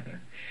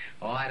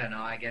 Oh, I don't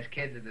know. I guess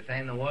kids are the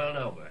same the world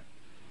over.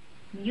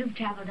 You've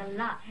traveled a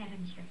lot,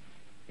 haven't you?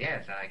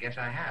 Yes, I guess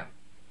I have.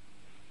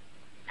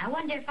 I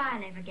wonder if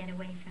I'll ever get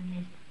away from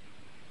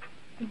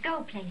this.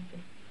 Go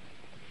places,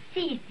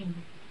 see things,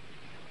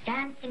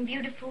 dance in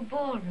beautiful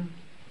ballrooms.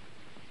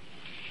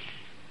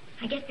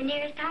 I guess the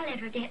nearest I'll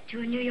ever get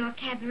to a New York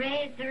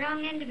cabaret is the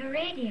wrong end of a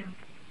radio.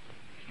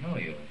 No,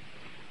 you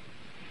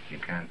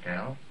can't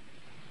tell.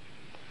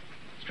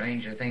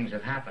 Stranger things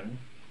have happened.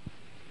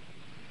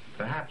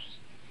 Perhaps.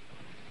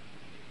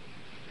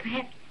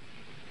 Perhaps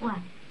what?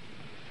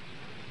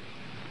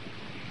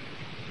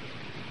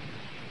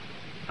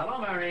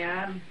 Hello,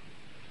 Marianne.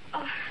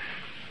 Oh,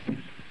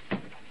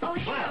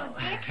 hello,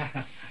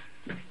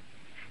 Dick.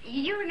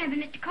 You remember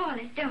Mr.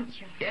 Corliss, don't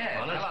you? Yes.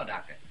 Hello,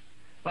 Doctor.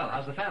 Well,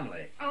 how's the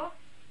family? Oh,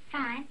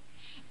 fine.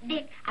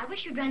 Dick, I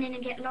wish you'd run in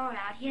and get Laura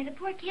out here. The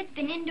poor kid's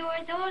been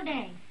indoors all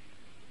day.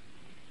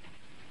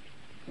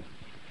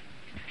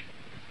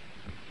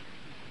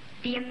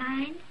 Do you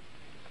mind?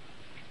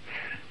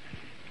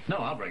 No,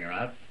 I'll bring her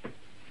out.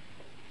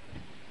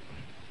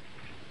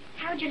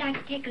 How'd you like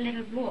to take a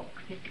little walk,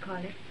 Mr.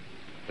 Corliss?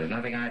 There's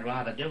nothing I'd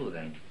rather do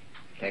than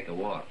take a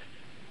walk.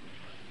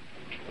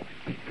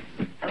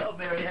 Hello,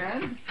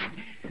 Marianne.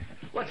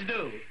 What to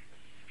do?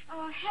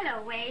 Oh,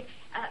 hello, Wade.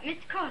 Mr.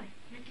 Corliss,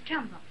 Mr.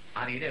 Trumbull.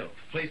 How do you do?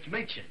 Pleased to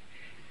meet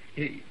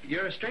you.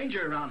 You're a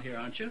stranger around here,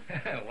 aren't you?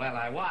 Well,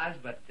 I was,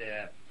 but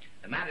the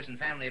Madison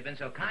family have been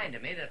so kind to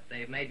me that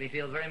they've made me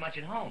feel very much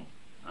at home.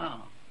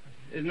 Oh,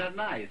 isn't that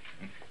nice?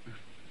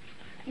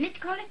 Mr.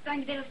 Corliss is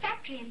going to build a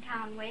factory in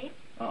town, Wade.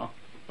 Oh,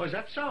 is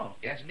that so?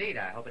 Yes, indeed.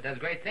 I hope it does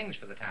great things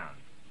for the town.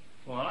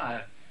 Well,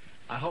 I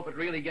hope it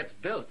really gets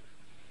built.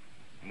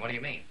 And what do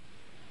you mean?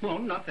 Well,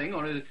 nothing.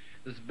 Only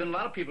there's been a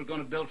lot of people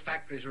going to build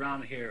factories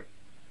around here.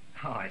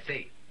 Oh, I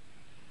see.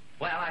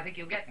 Well, I think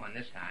you'll get one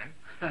this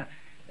time.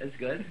 That's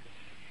good.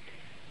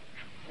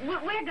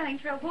 We're going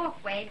for a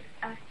walk, Wade.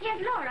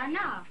 Here's Laura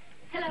now.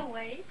 Hello,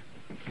 Wade.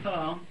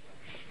 Hello.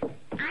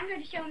 I'm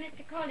going to show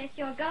Mr. Corliss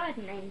your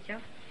garden, Angel.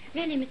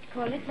 Really, Mr.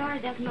 Corliss,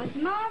 Laura does the most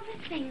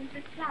marvelous things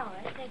with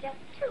flowers. They're just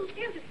too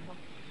beautiful.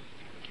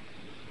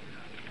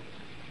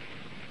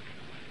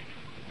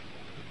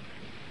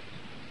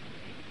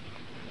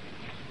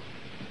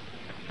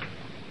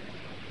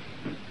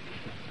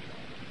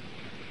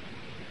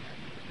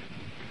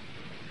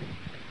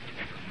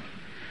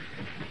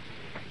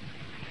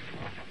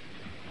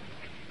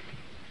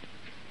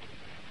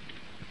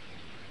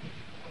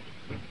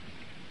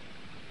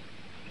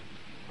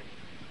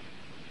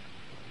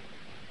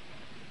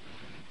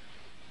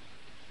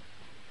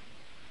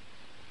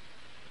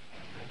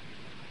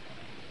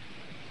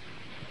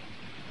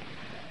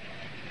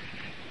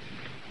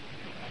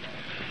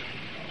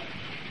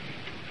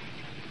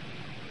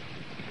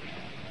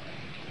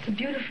 It's a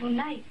beautiful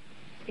night,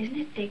 isn't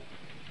it, Dick?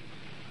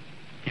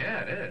 Yeah,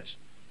 it is.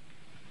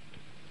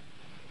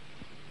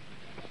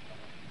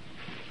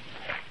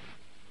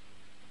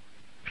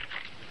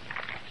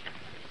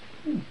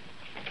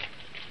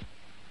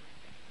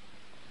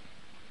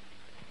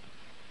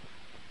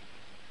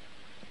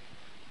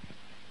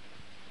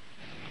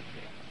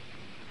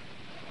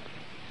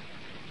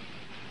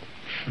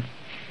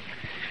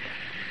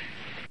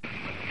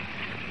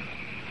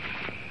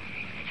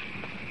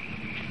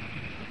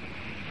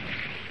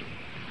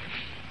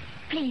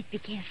 Please be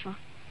careful.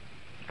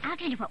 I'll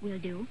tell you what we'll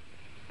do.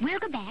 We'll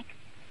go back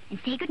and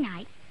say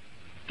goodnight.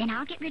 Then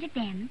I'll get rid of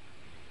them.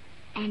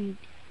 And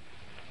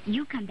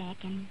you come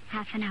back in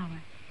half an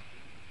hour.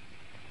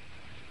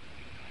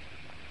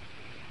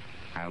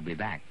 I'll be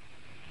back.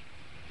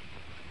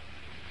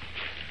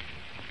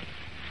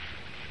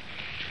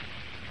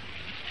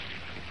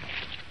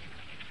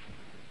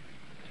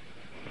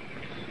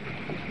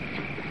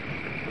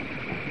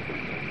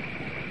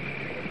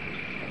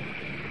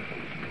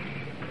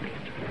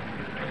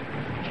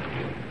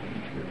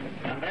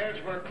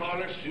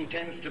 Corliss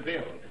intends to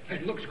build.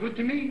 It looks good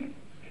to me.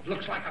 It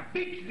looks like a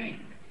big thing.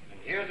 And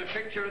here's a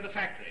picture of the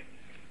factory.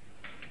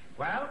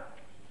 Well,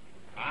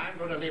 I'm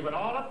going to leave it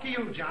all up to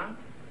you, John.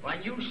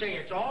 When you say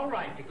it's all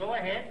right to go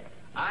ahead,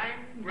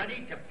 I'm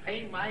ready to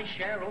pay my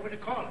share over to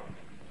Karl.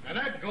 And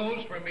that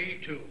goes for me,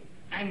 too.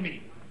 And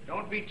me.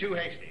 Don't be too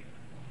hasty.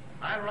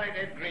 I'll write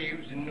Ed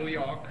Greaves in New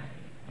York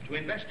to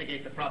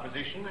investigate the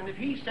proposition, and if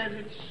he says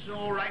it's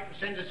all right and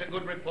sends us a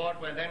good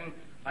report, well, then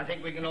I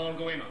think we can all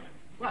go in on it.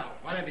 Well,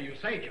 whatever you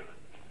say, John.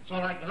 It's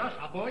all right with us,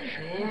 huh, boys?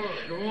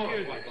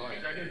 Sure, my boy.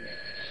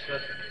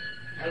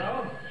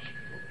 Hello?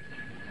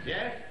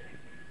 Yes?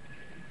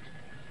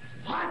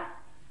 What?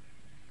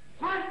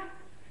 What?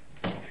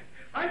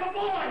 I'm a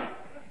boy!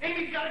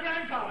 Amy's got a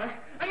grandfather.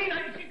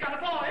 She's got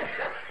a boy.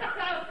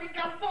 She's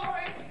got a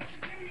boy.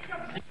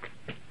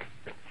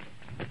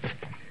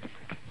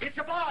 It's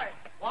a boy.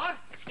 What?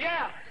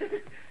 Yeah.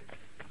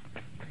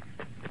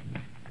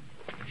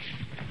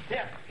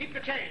 Here, keep the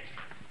change.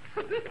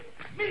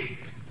 Me.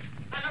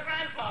 I'm a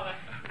grandfather.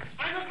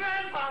 I'm a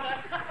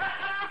grandfather.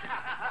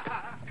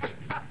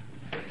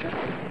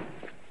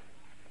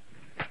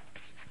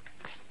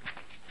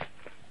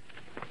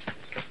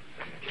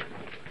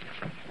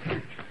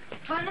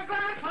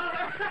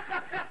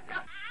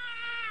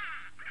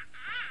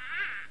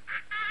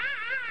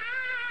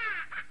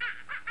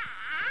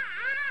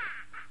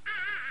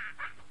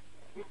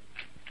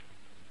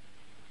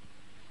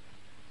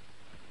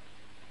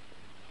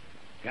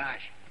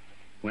 Gosh,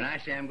 when I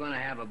say I'm going to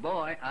have a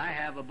boy, I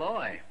have a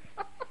boy.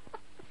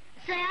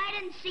 Say, I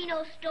didn't see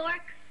no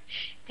stork.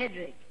 Shh,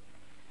 Hedrick.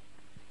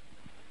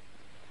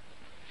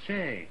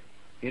 Say,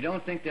 you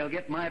don't think they'll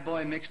get my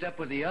boy mixed up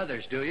with the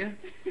others, do you?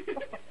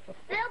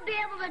 They'll be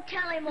able to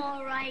tell him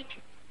all right.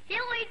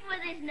 He'll eat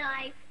with his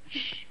knife.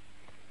 Shh.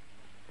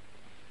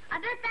 I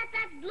bet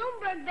that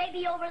Bloomberg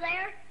baby over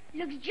there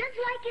looks just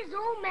like his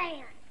old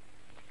man.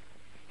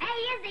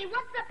 Hey, Izzy,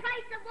 what's the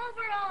price of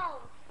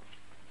overalls?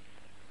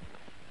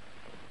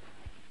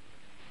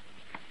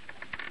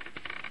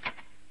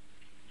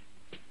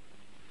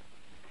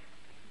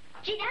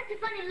 Gee, that's a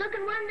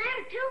funny-looking one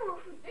there, too.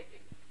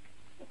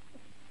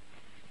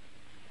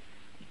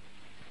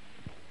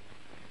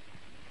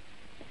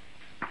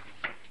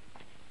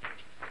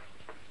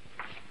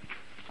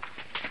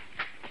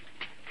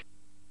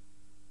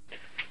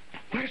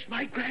 Where's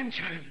my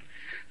grandchild?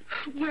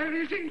 Where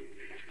is he?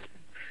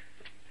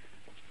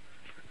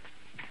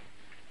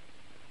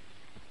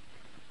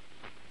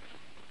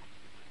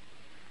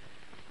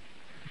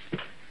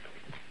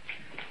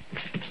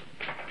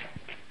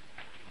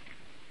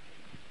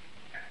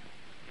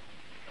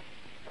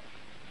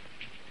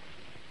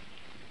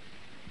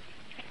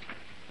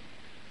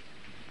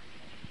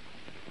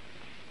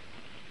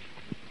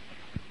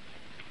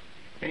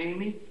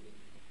 Amy?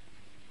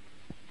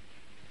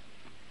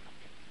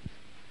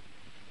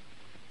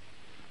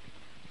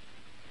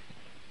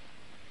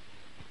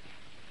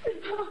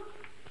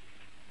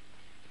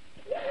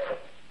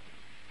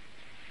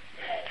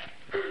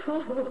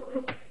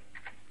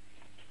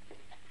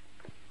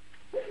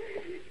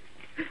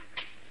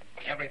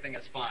 Everything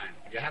is fine.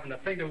 You haven't a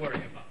thing to worry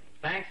about.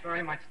 Thanks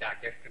very much,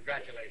 Doctor.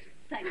 Congratulations.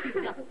 Thank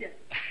you, Doctor.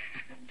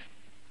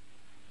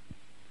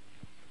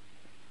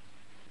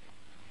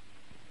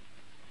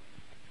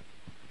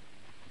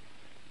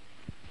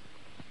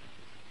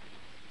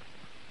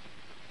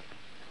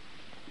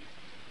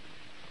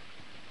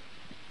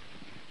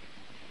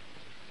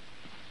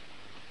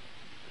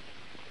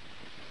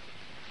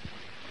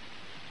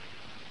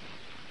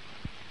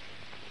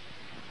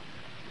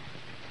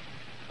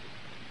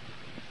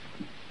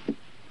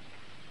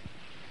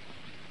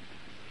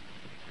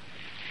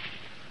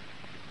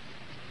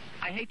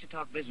 I hate to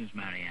talk business,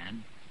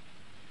 Marianne,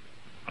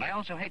 but I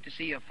also hate to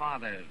see your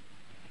father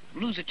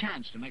lose a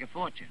chance to make a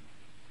fortune.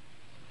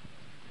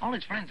 All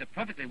his friends are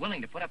perfectly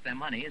willing to put up their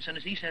money as soon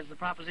as he says the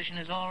proposition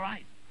is all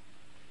right.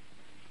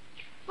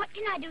 What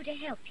can I do to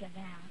help you,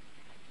 Val?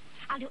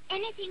 I'll do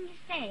anything you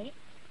say.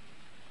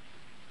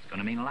 It's going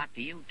to mean a lot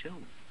to you, too.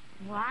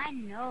 Oh, I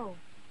know.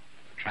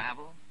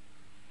 Travel,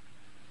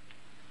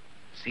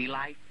 sea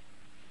life,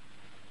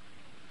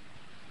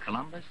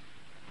 Columbus.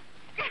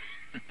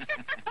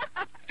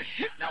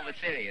 No, but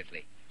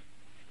seriously,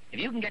 if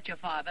you can get your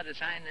father to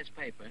sign this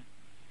paper,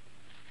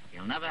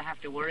 you'll never have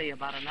to worry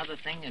about another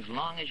thing as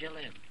long as you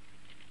live.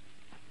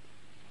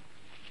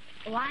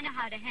 Oh, I know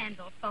how to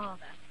handle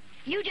father.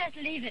 You just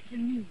leave it to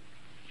me.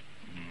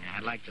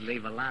 I'd like to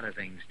leave a lot of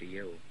things to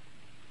you.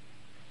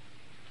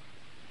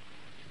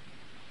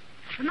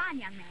 Come on,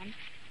 young man.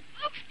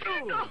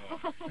 Oh,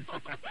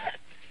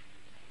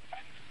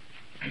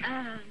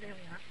 there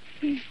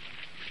we are.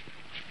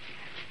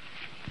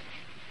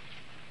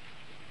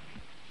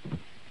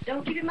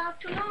 Don't keep him out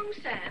too long,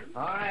 Sam.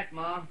 All right,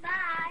 Mom.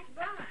 Bye.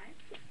 Bye.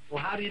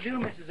 Well, how do you do,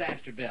 Mrs.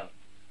 Astorbilt?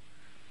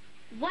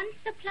 Once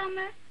a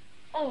plumber,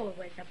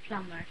 always a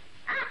plumber.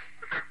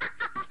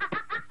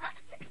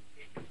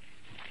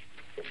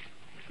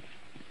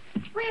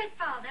 Where's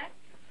Father?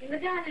 In the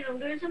dining room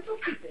doing some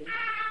bookkeeping.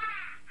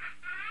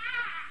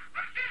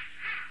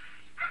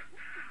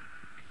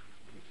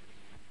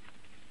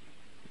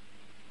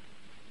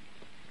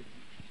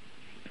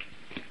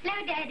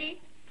 Hello,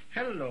 Daddy.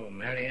 Hello,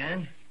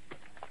 Marianne.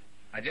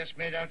 I just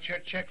made out your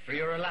check for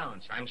your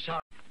allowance. I'm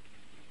sorry.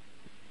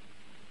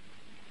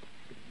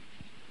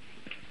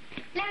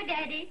 Hello,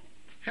 Daddy.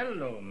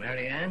 Hello,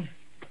 Marianne.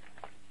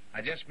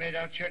 I just made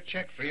out your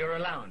check for your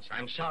allowance.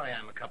 I'm sorry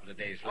I'm a couple of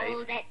days late.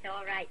 Oh, that's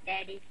all right,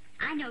 Daddy.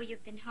 I know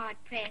you've been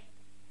hard-pressed,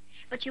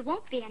 but you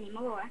won't be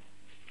anymore.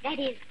 That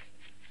is,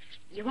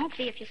 you won't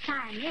be if you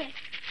sign this.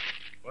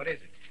 What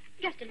is it?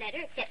 Just a letter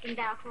accepting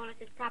Val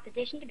Corliss's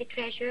proposition to be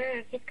treasurer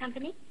of his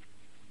company.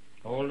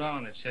 Hold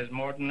on. It says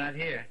more than that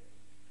here.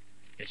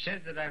 It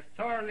says that I've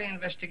thoroughly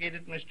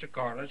investigated Mr.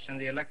 Corliss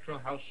and the Electro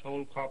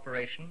Household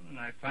Corporation, and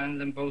I find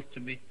them both to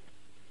be...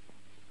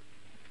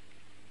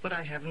 But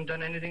I haven't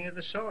done anything of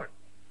the sort.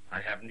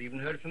 I haven't even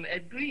heard from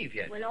Ed Grieve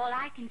yet. Well, all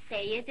I can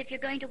say is if you're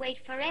going to wait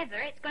forever,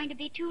 it's going to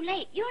be too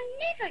late. You'll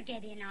never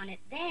get in on it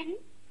then.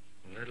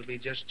 Well, that'll be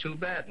just too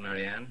bad,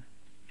 Marianne.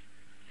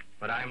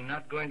 But I'm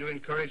not going to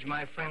encourage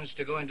my friends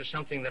to go into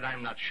something that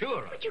I'm not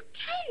sure of. But you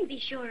can be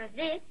sure of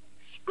this.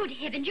 Good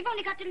heavens, you've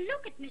only got to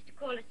look at Mr.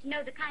 Corliss to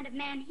know the kind of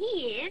man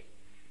he is.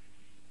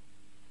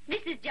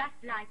 This is just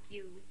like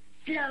you.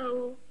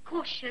 Slow,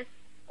 cautious,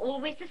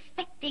 always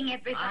suspecting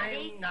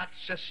everybody. I'm not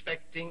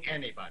suspecting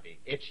anybody.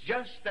 It's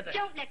just that...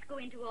 Don't let's go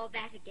into all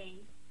that again.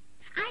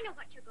 I know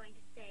what you're going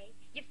to say.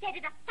 You've said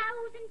it 1,000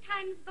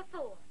 times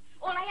before.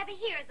 All I ever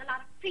hear is a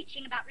lot of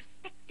preaching about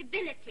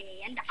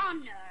respectability and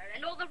honor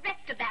and all the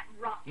rest of that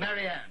rot.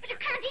 Marianne. But you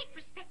can't eat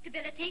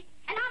respectability.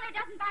 And honor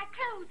doesn't buy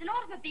clothes and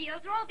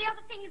automobiles or all the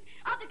other things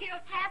other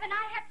girls have, and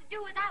I have to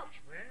do without.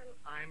 Well,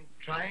 I'm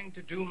trying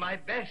to do my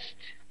best.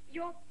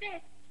 Your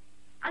best.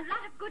 A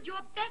lot of good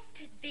your best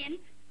has been.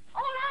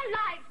 All our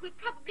lives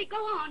we'll probably go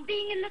on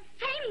being in the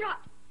same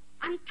rut.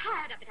 I'm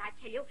tired of it, I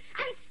tell you.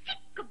 I'm sick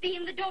of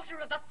being the daughter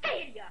of a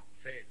failure.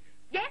 Failure?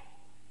 Yes,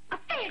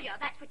 a failure,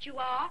 that's what you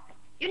are.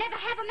 You never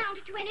have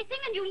amounted to anything,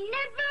 and you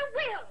never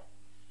will.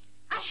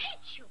 I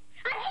hate you.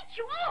 I hate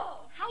you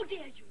all. How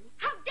dare you?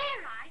 How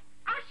dare I?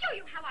 I'll show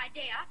you how I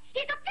dare.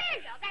 He's a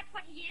failure, that's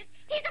what he is.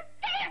 He's a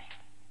failure.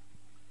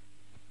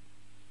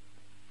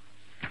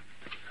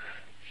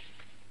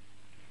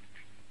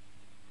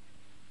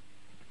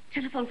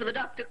 Telephone for the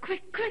doctor.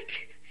 Quick, quick.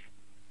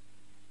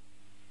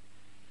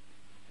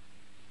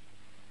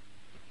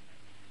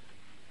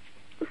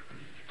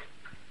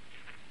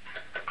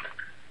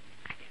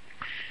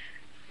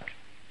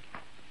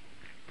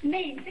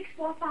 Main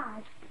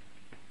 645.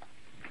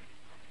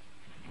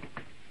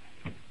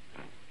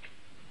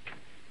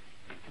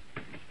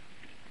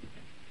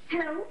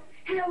 Hello?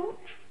 Hello?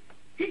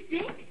 This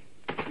Dick?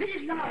 This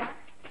is Laura.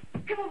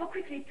 Come over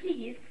quickly,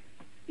 please.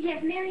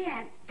 Yes, Mary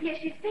Ann. Yes,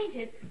 she's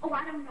fainted. Oh,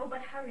 I don't know,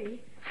 but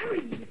hurry.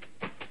 Hurry.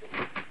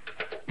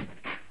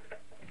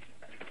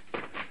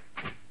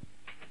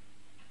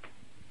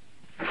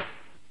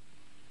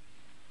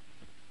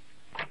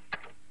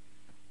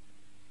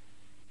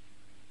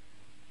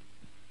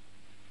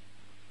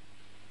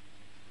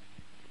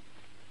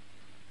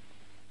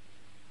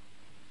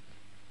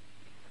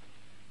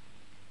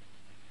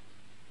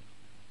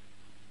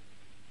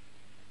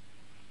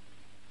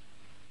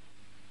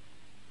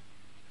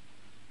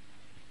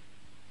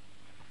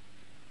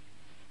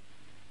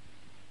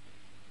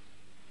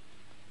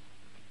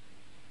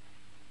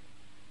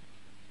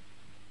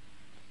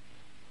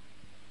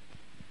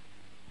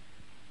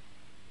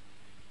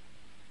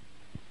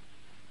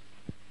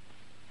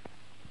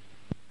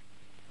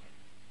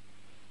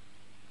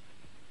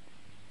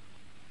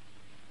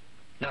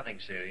 Nothing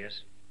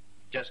serious.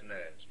 Just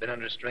nerves. Been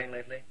under strain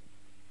lately?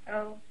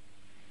 Oh,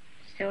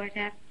 sort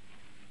of.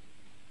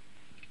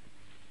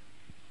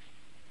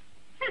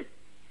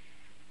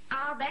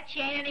 I'll bet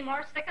she ain't any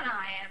more sick than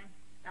I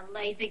am. A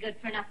lazy,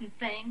 good-for-nothing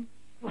thing.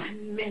 Why,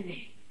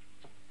 Minnie.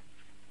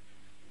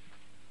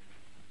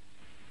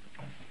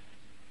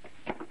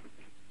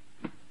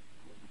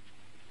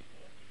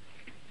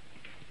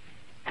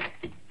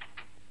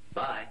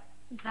 Bye.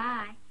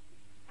 Bye.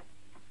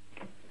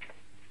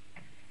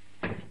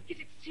 Is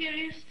it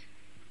serious?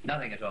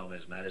 Nothing at all,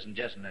 Miss Madison.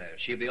 Just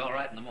nerves. She'll be all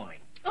right in the morning.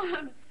 Oh,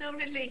 I'm so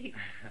relieved.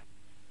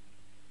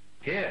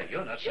 Here,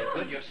 you're not so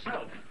good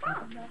yourself.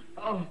 Father.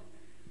 Oh.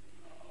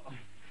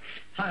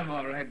 I'm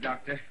all right,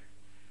 Doctor.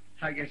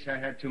 I guess I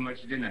had too much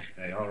dinner.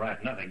 Hey, all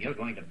right, nothing. You're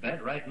going to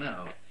bed right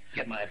now.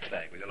 Get my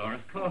bag, will you, Laura?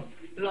 Oh,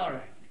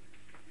 Laura.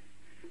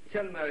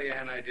 Tell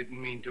Marianne I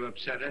didn't mean to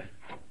upset her.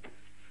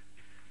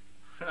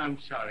 I'm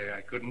sorry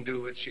I couldn't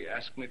do what she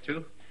asked me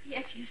to.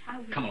 Yes, I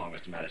will. Come along,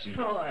 Mr. Madison.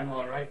 Oh, I'm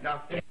all right,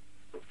 Doctor.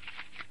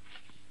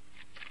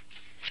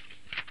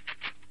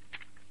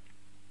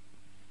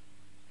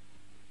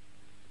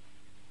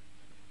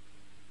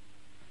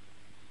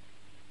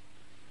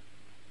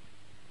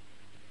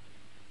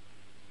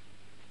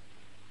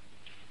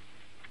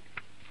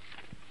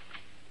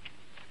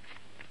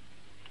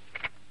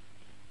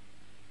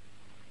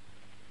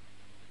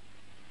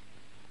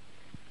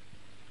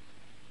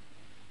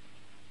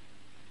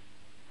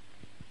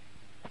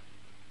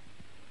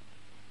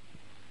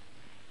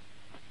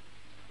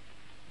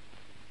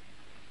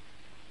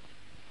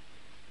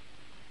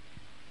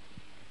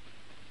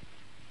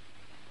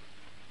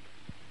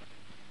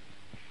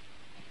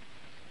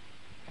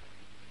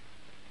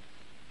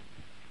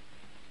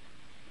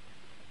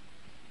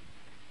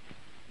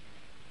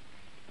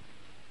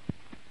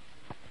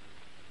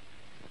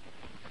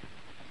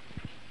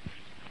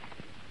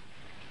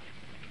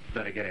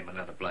 Better get him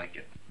another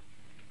blanket.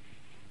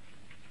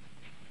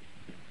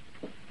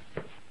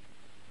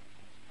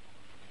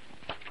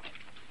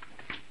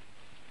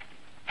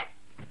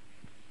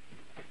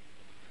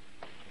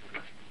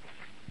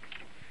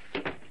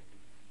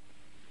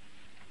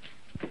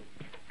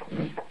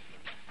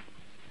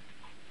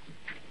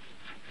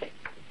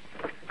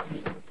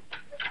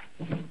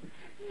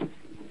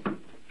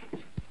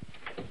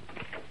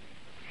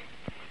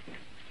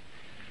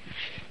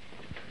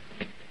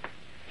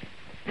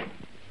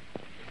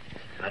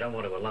 I don't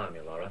want to alarm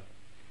you, Laura,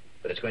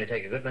 but it's going to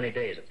take a good many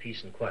days of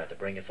peace and quiet to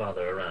bring your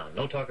father around.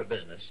 No talk of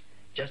business.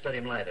 Just let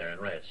him lie there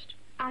and rest.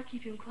 I'll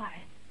keep him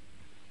quiet.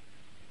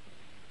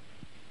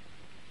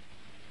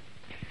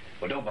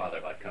 Well, don't bother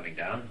about coming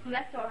down. Well,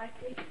 that's all right,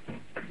 Dick.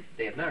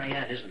 If Mary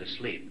Ann isn't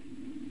asleep,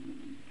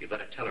 you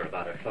better tell her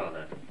about her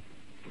father.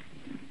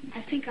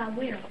 I think I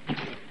will.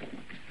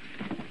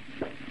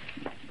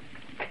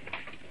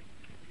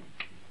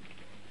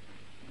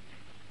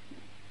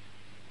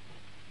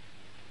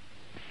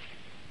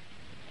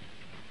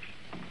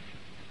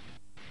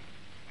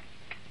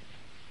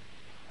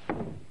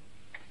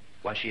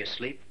 Was she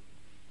asleep?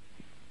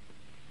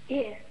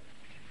 Yes.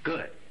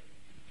 Good.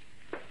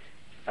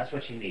 That's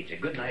what she needs, a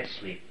good night's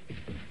sleep.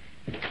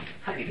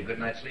 I need a good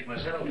night's sleep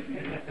myself.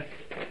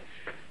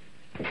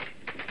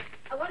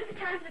 What is the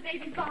time for the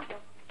baby's bottle?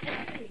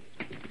 Let's see.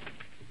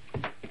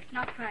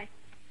 Not quite.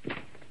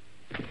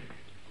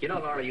 You know,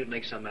 Laura, you'd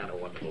make some man a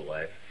wonderful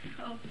wife.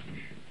 Oh,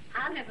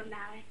 I'll never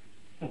marry.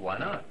 Well, why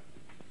not?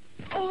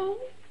 Oh,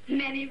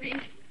 many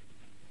reasons.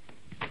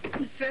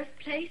 In the first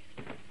place,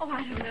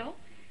 I don't know.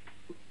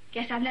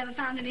 Guess I've never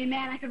found any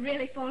man I could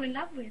really fall in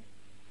love with.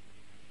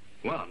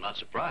 Well, I'm not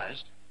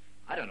surprised.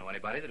 I don't know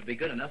anybody that'd be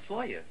good enough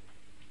for you.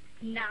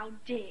 Now,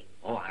 Dick.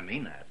 Oh, I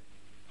mean that.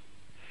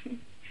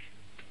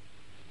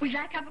 Would you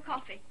like a cup of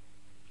coffee?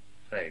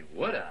 Say,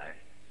 would I?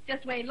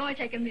 Just wait. It'll only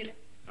take a minute.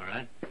 All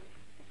right.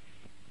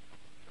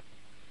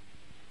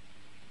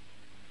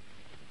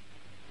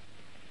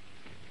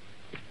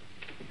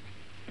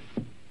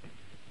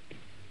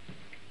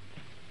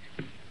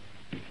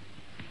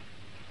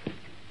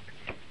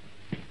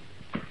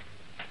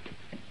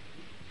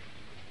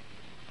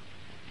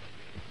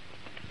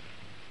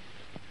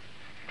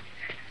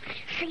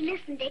 Say,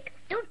 listen, Dick.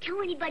 Don't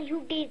tell anybody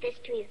who gave this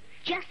to you.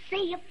 Just say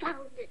you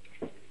found it.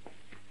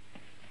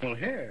 Well,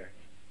 here.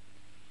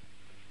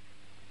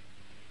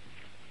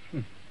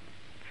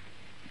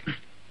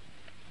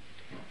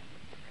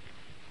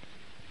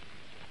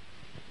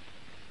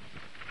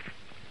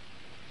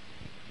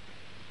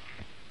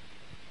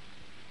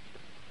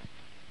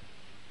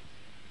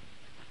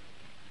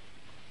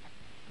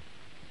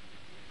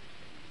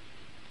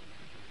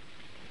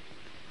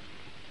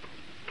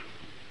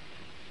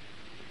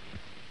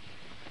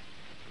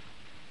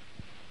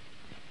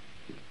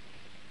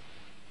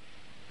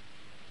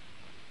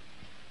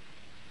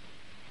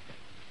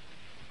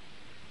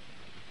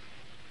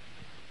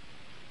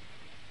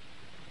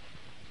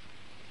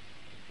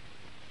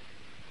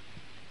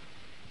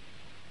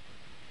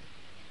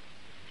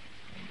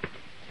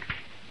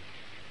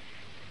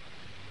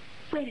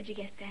 Where did you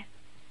get that?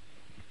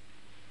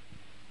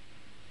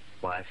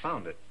 Why, I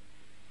found it.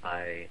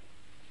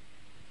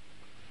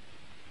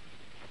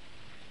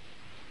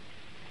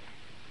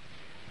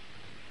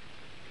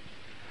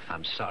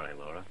 I'm sorry,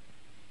 Laura.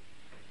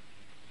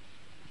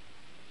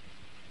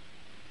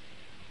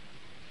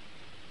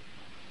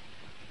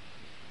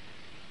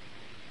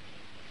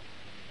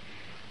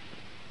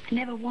 I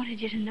never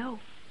wanted you to know.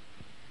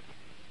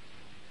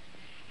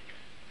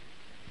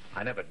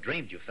 I never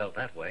dreamed you felt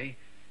that way.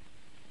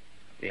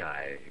 Yeah,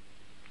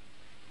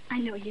 I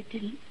know you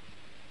didn't.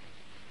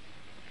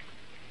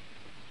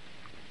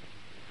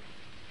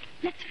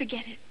 Let's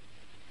forget it.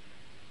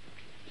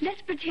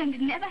 Let's pretend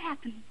it never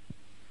happened.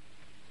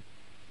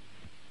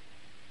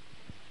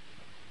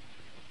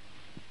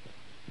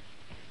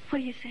 What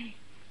do you say?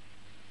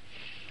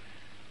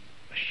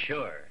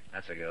 Sure,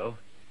 that's a go.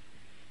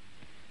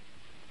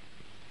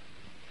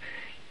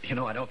 You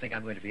know, I don't think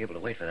I'm going to be able to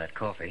wait for that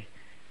coffee.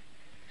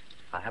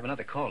 I have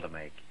another call to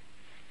make.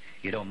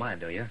 You don't mind,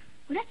 do you?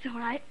 Well, that's all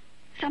right.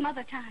 Some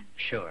other time.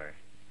 Sure.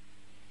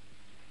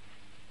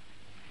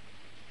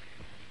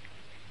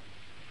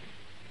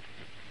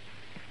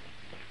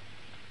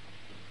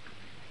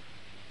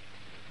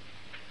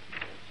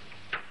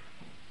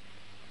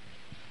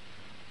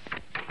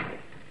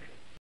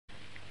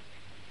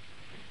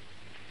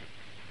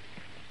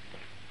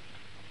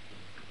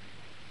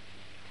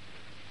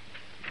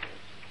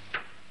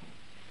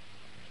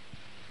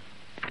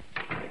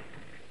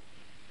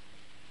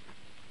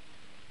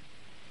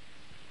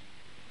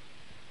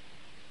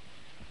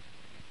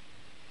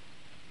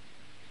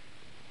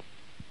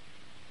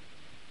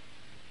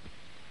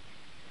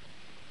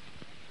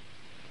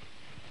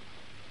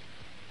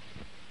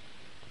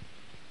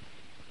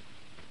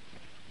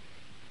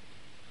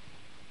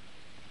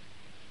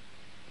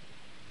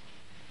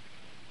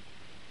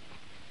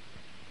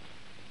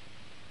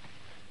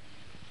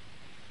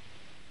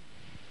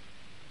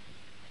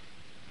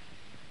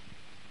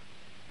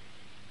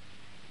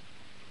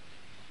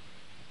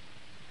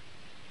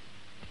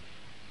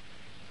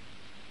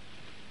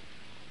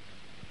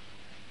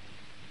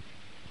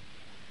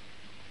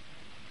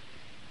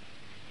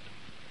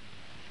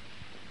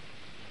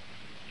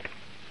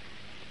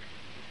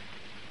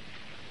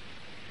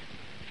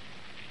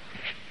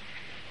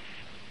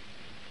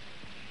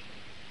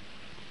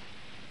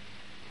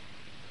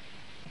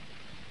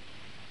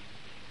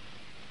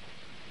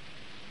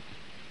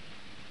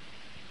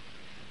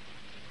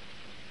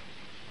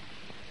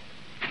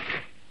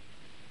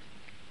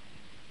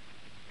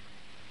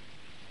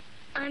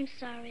 I'm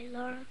sorry,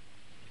 Laura.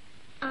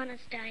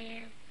 Honest, I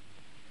am.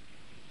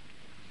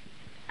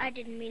 I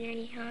didn't mean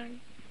any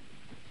harm.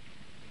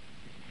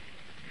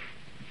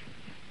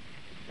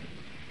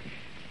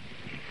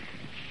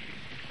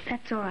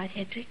 That's all right,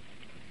 Hedrick.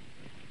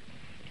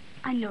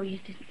 I know you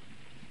didn't.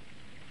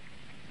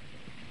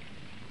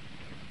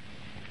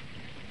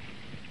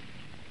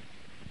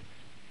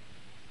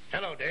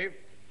 Hello, Dave.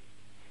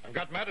 I've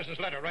got Madison's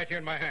letter right here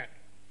in my hand.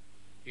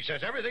 He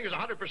says everything is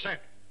 100%.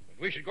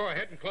 We should go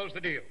ahead and close the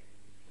deal.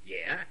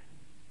 Yeah?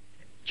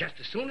 Just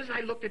as soon as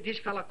I looked at this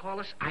fella call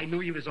us, I knew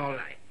he was all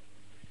right.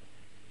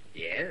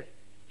 Yes,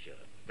 sure.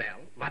 Well,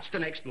 what's the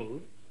next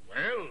move?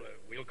 Well,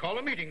 we'll call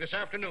a meeting this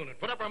afternoon and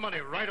put up our money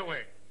right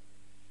away.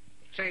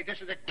 Say,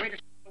 this is the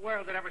greatest in the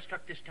world that ever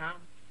struck this town.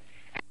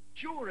 And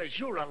sure as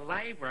you're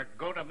alive, we're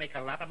going to make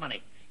a lot of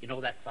money. You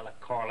know that fella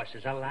Karl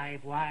is a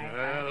live wire.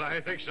 Well, I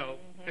think so.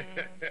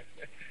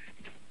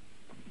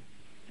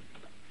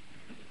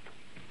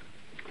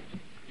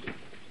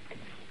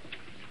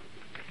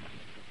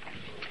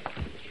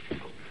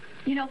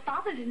 You know,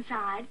 Father's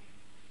inside.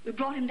 We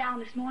brought him down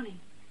this morning.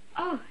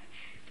 Oh.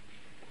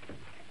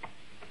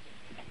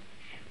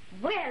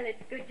 Well,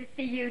 it's good to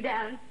see you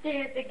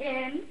downstairs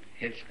again.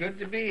 It's good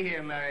to be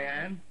here,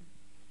 Marianne.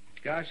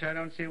 Gosh, I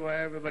don't see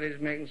why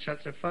everybody's making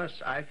such a fuss.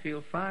 I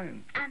feel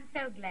fine. I'm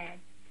so glad.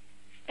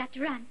 Got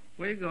to run.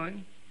 Where are you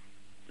going?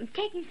 I'm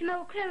taking some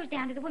old clothes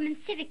down to the Women's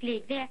Civic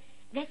League. They're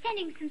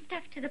sending some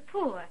stuff to the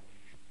poor.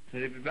 Will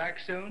you be back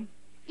soon?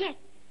 Yes.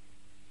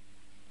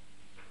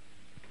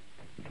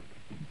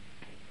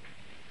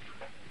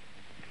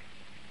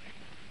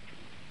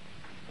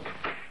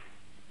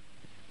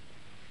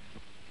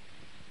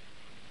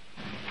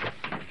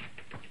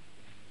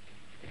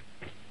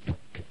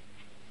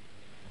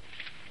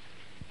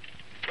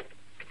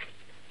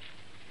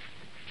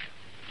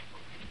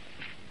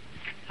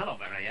 Hello,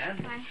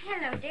 Marianne. Why,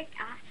 hello, Dick.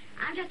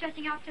 I'm just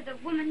dressing off to the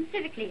Women's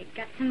Civic League.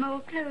 Got some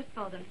old clothes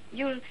for them.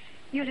 You'll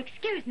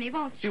excuse me,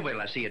 won't you? You wait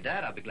till I see your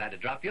dad. I'll be glad to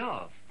drop you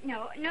off.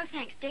 No,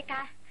 thanks, Dick.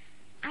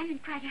 I'm in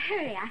quite a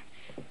hurry.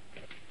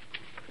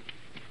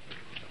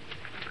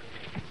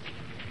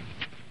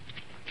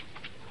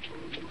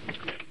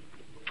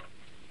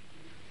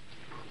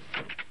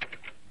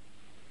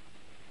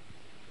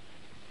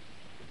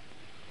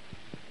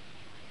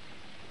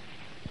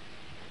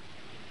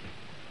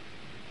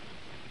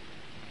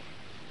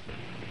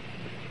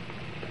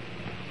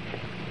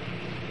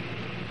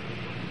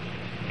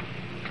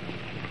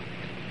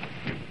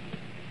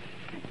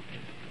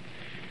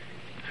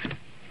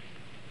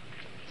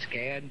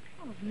 Scared?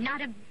 Oh,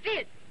 not a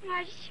bit.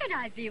 Why should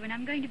I be when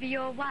I'm going to be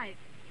your wife?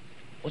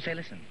 Well, say,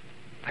 listen.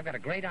 I've got a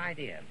great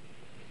idea.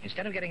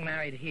 Instead of getting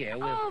married here,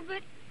 we'll... Oh,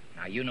 but...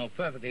 Now, you know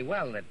perfectly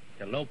well that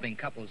eloping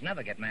couples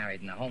never get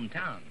married in their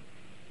hometown.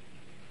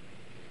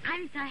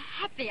 I'm so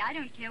happy. I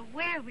don't care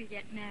where we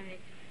get married.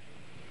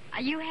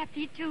 Are you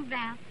happy too,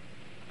 Val?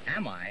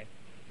 Am I?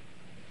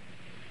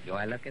 Do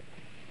I look it?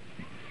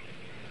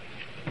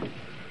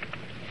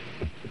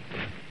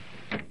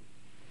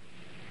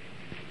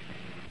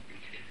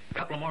 A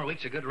couple of more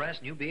weeks of good rest,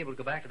 and you'll be able to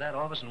go back to that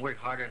office and work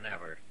harder than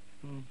ever.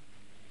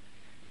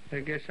 I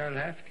guess I'll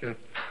have to.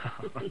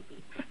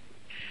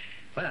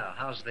 Well,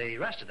 how's the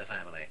rest of the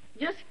family?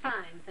 Just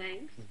fine,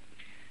 thanks.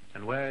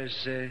 And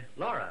where's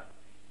Laura?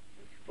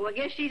 Well, I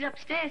guess she's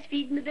upstairs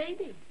feeding the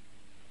baby.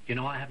 You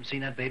know, I haven't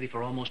seen that baby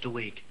for almost a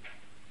week.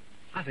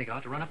 I think I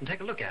ought to run up and take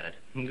a look at it.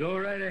 Go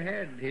right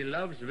ahead. He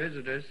loves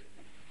visitors.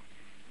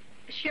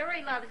 Sure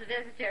he loves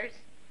visitors.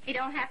 He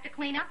don't have to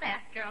clean up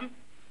after them.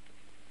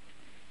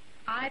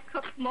 I've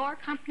cooked more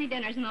company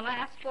dinners in the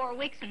last 4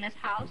 weeks in this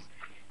house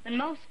than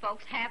most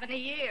folks have in a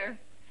year.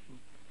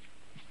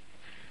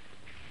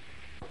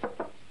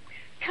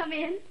 Come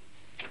in.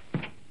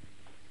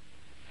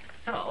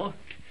 Hello.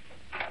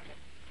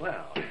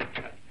 Well,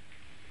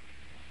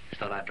 just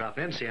thought I'd drop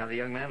in and see how the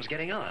young man was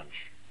getting on.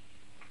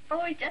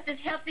 Oh, he's just as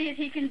healthy as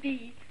he can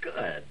be.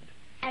 Good.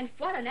 And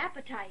what an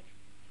appetite.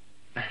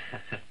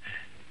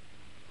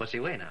 What's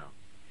he weigh now?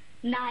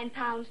 9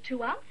 pounds,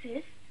 2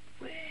 ounces.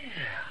 Well...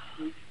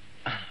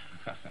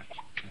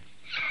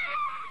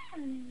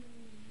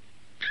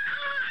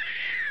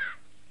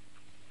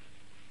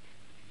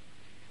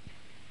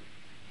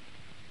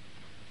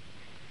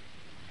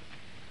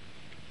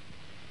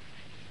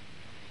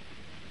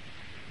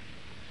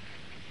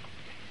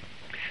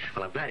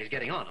 Well, I'm glad he's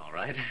getting on all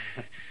right.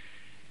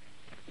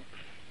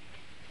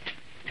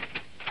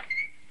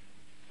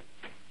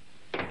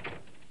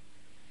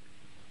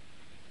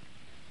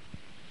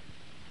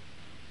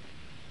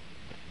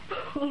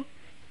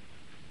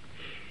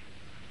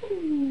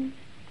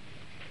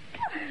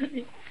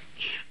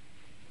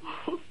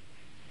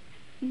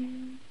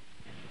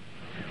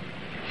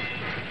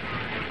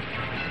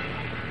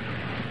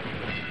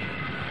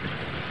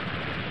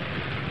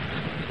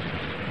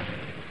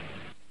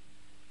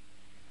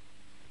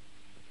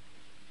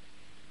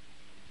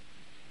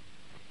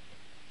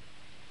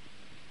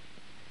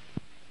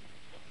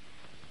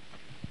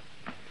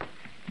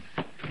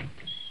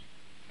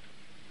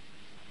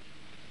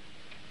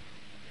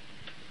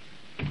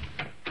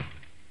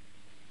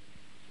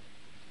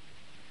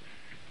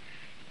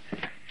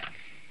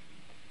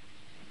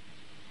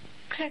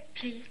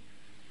 please.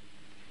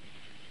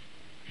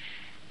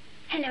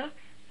 Hello.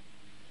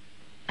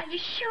 Are you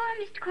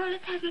sure Mr.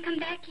 Corliss hasn't come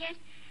back yet?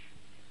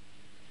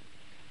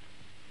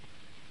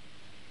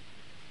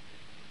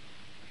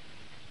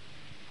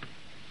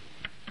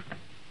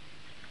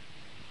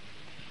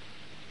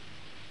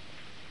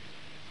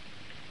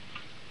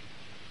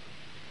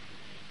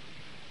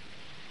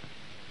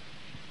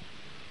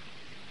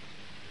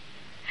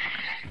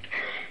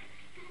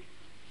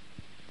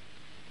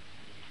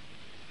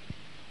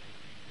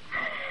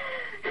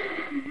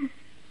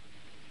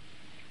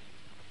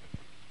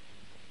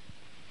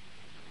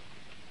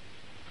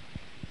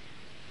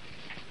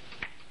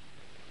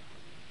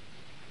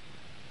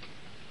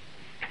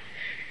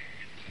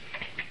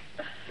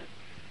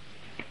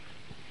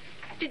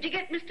 Did you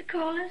get Mr.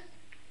 Corliss?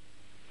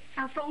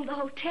 I phoned the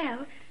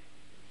hotel.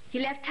 He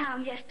left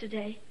town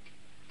yesterday.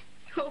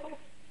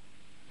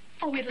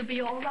 Oh, it'll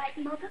be all right,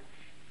 Mother.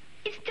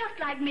 It's just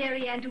like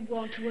Mary Ann to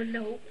want to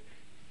elope.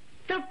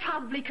 They'll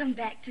probably come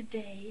back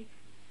today.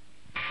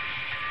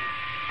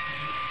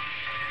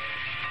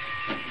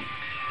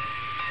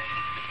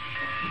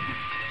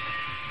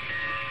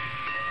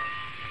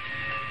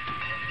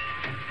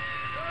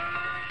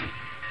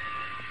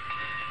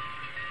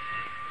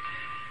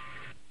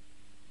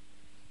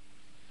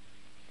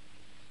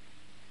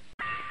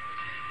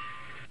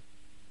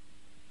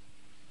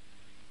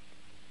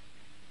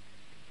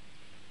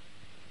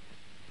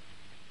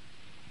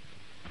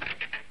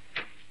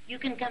 You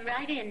can come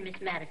right in, Miss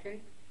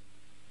Madison.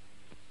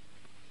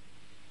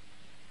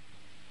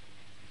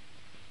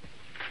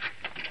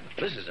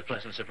 This is a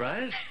pleasant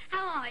surprise.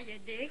 How are you,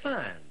 Dick?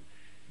 Fine.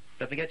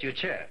 Let me get you a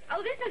chair.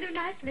 Oh, this will do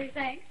nicely,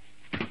 thanks.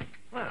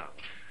 Well,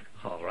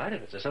 all right,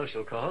 if it's a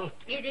social call.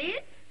 It is?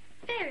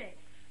 Very.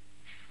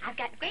 I've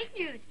got great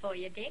news for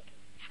you, Dick.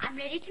 I'm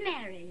ready to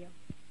marry you.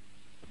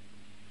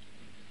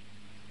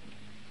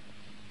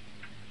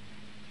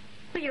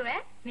 Well, you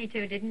asked me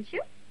to, didn't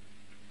you?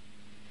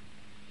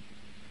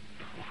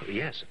 Oh,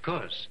 yes, of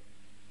course.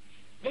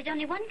 There's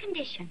only one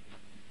condition.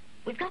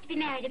 We've got to be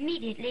married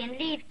immediately and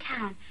leave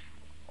town.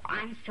 Oh,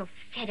 I'm so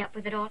fed up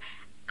with it all.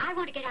 I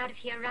want to get out of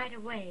here right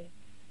away.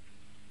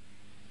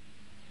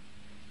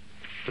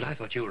 But I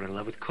thought you were in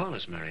love with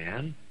Corliss, Mary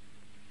Ann.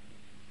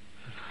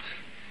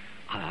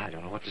 I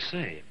don't know what to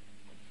say.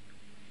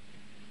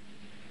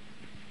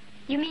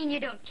 You mean you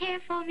don't care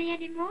for me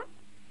anymore?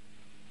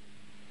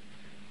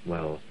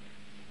 Well,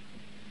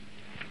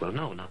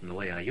 no, not in the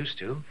way I used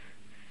to.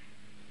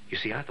 You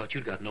see, I thought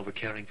you'd gotten over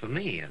caring for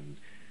me, and...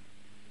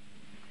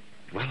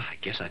 well, I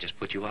guess I just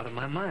put you out of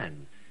my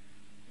mind.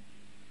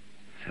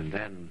 And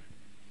then...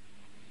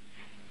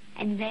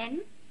 And then?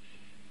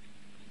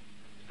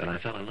 Then I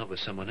fell in love with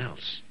someone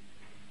else.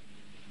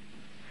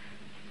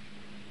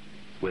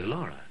 With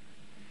Laura.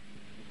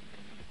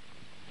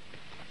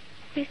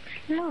 With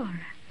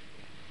Laura?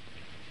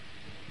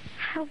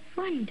 How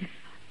wonderful.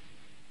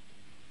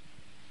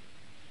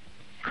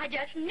 I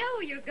just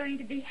know you're going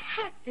to be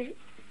happy.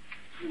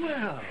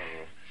 Well,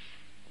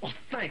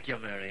 thank you,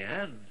 Mary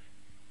Ann.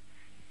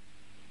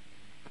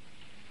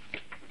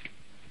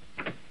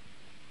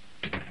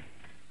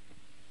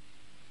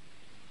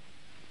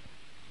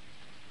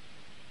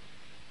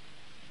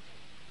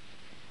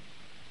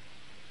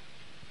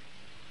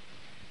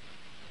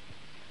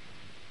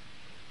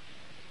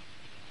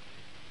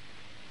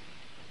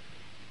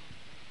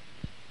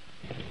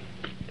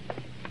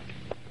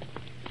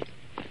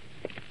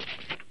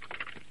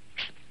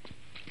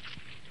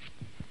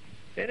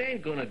 It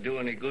ain't gonna do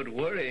any good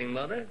worrying,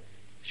 Mother.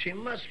 She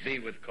must be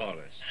with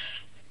Corliss.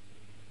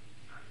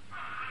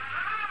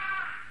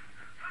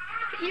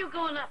 You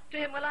going up to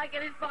him while I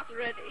get his bottle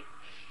ready.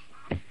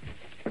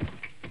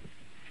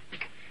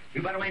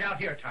 You better wait out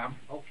here, Tom.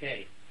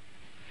 Okay.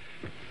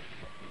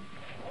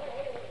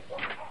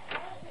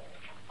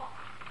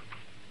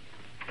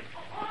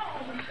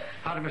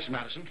 Howdy, Mr.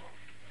 Madison.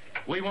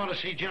 We want to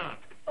see John.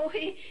 Oh,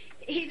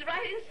 he's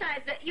right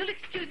inside. You'll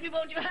excuse me,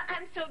 won't you?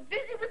 I'm so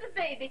busy with the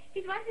baby.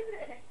 He's right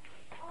in there.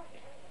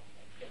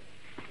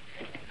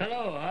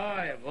 Hello, how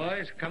are you,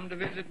 boys? Come to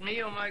visit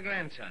me or my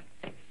grandson?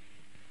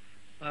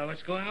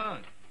 What's going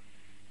on?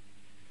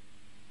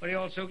 What are you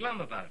all so glum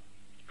about?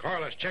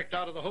 Corliss checked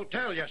out of the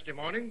hotel yesterday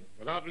morning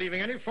without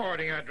leaving any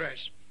forwarding address.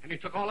 And he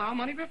took all our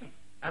money with him.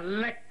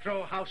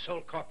 Electro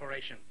Household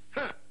Corporation.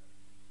 Huh.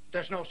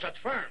 There's no such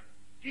firm.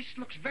 This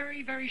looks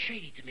very, very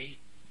shady to me.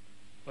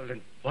 Well,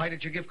 then, why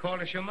did you give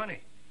Corliss your money?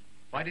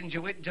 Why didn't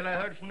you wait until I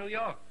heard from New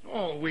York?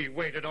 Oh, we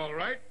waited all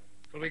right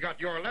till we got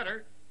your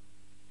letter.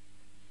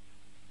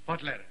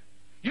 What letter?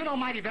 You know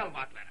mighty well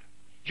what letter.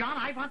 John,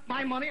 I want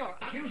my money or...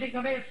 Accusing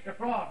of Ilster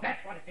fraud,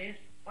 that's what it is.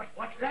 What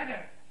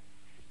letter?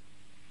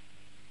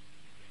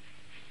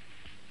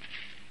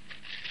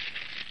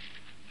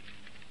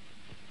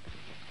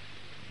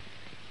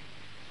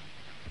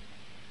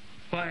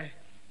 Why?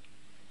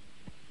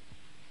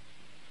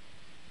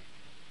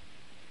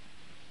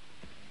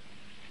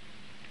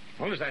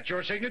 Well, is that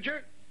your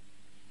signature?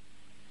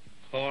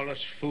 Corliss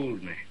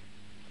fooled me.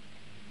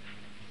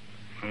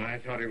 And I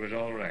thought he was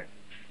all right.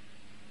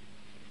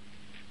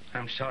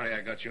 I'm sorry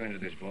I got you into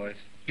this, boys.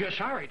 You're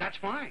sorry, that's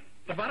fine.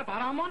 But what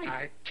about our money?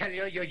 I tell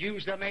you, you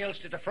used the mails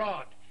to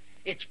defraud.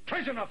 It's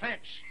prison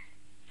offense.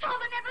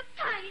 Father never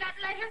signed that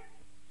letter.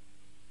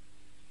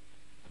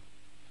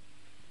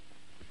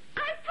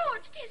 I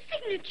forged his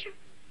signature.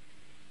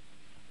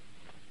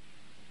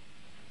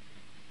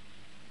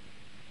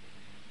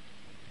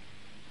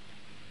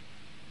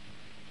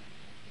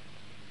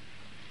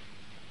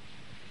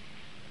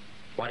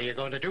 What are you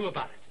going to do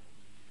about it?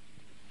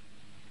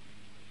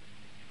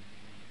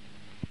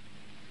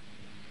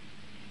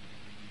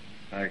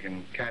 I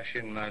can cash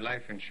in my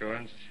life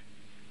insurance.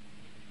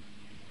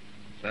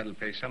 That'll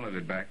pay some of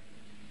it back.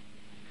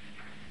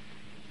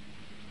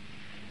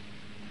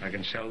 I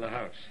can sell the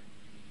house.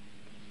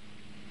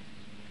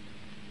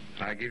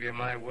 I give you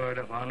my word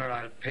of honor,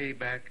 I'll pay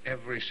back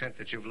every cent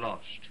that you've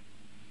lost.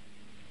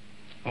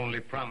 Only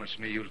promise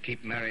me you'll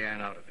keep Mary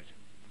Ann out of it.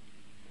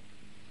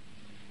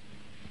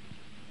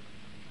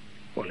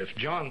 Well, if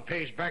John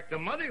pays back the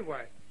money,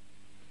 why?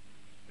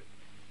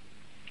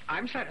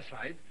 I'm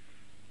satisfied.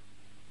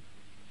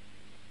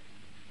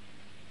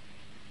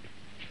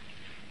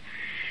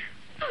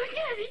 Oh,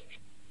 Daddy.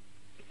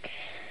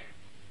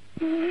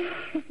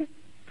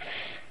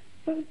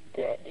 Oh,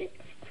 Daddy.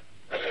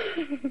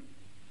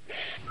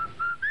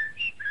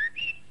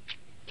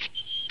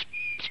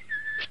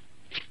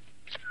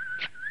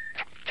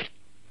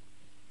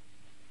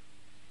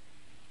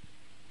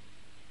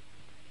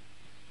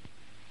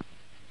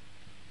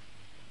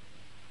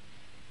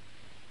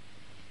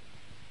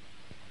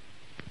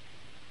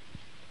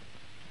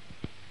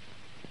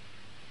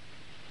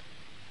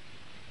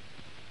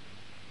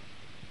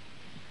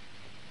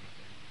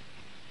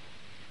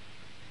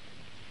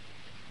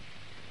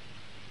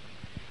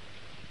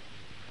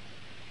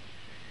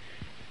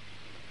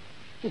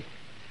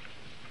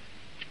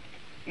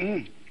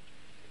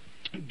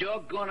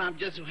 Doggone, I'm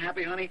just so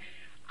happy, honey.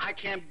 I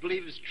can't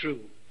believe it's true.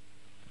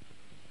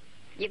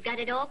 You've got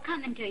it all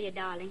coming to you,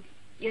 darling.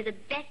 You're the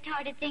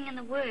best-hearted thing in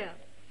the world.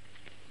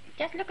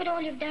 Just look at all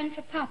you've done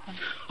for Papa.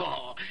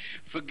 Oh,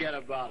 forget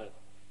about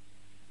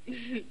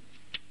it.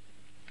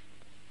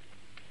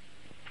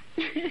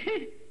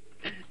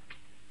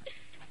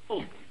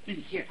 Oh,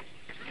 here.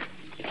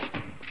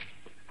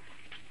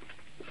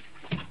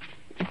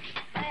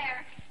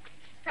 There.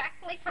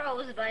 Practically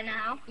froze by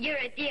now. You're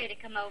a dear to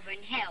come over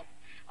and help.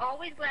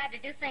 Always glad to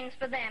do things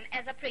for them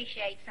as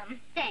appreciates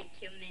them. Thank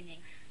you, Minnie.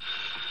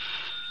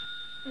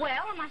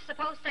 Well, am I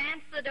supposed to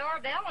answer the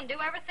doorbell and do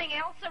everything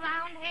else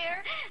around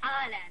here?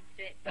 I'll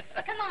answer it.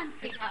 Come on,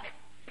 sweetheart.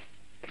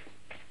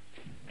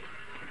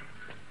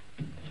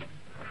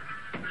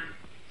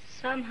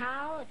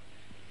 Somehow, it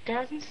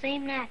doesn't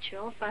seem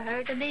natural for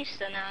her to be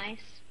so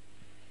nice.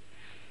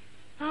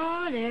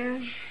 Oh,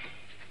 dear.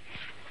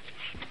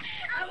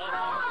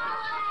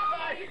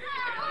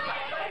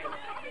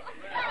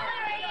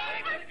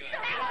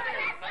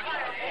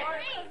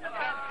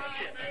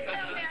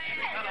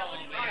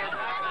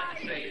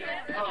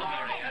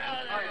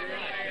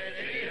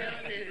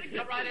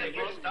 Come right in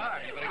for a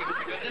start. You better give us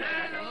a good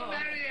dinner.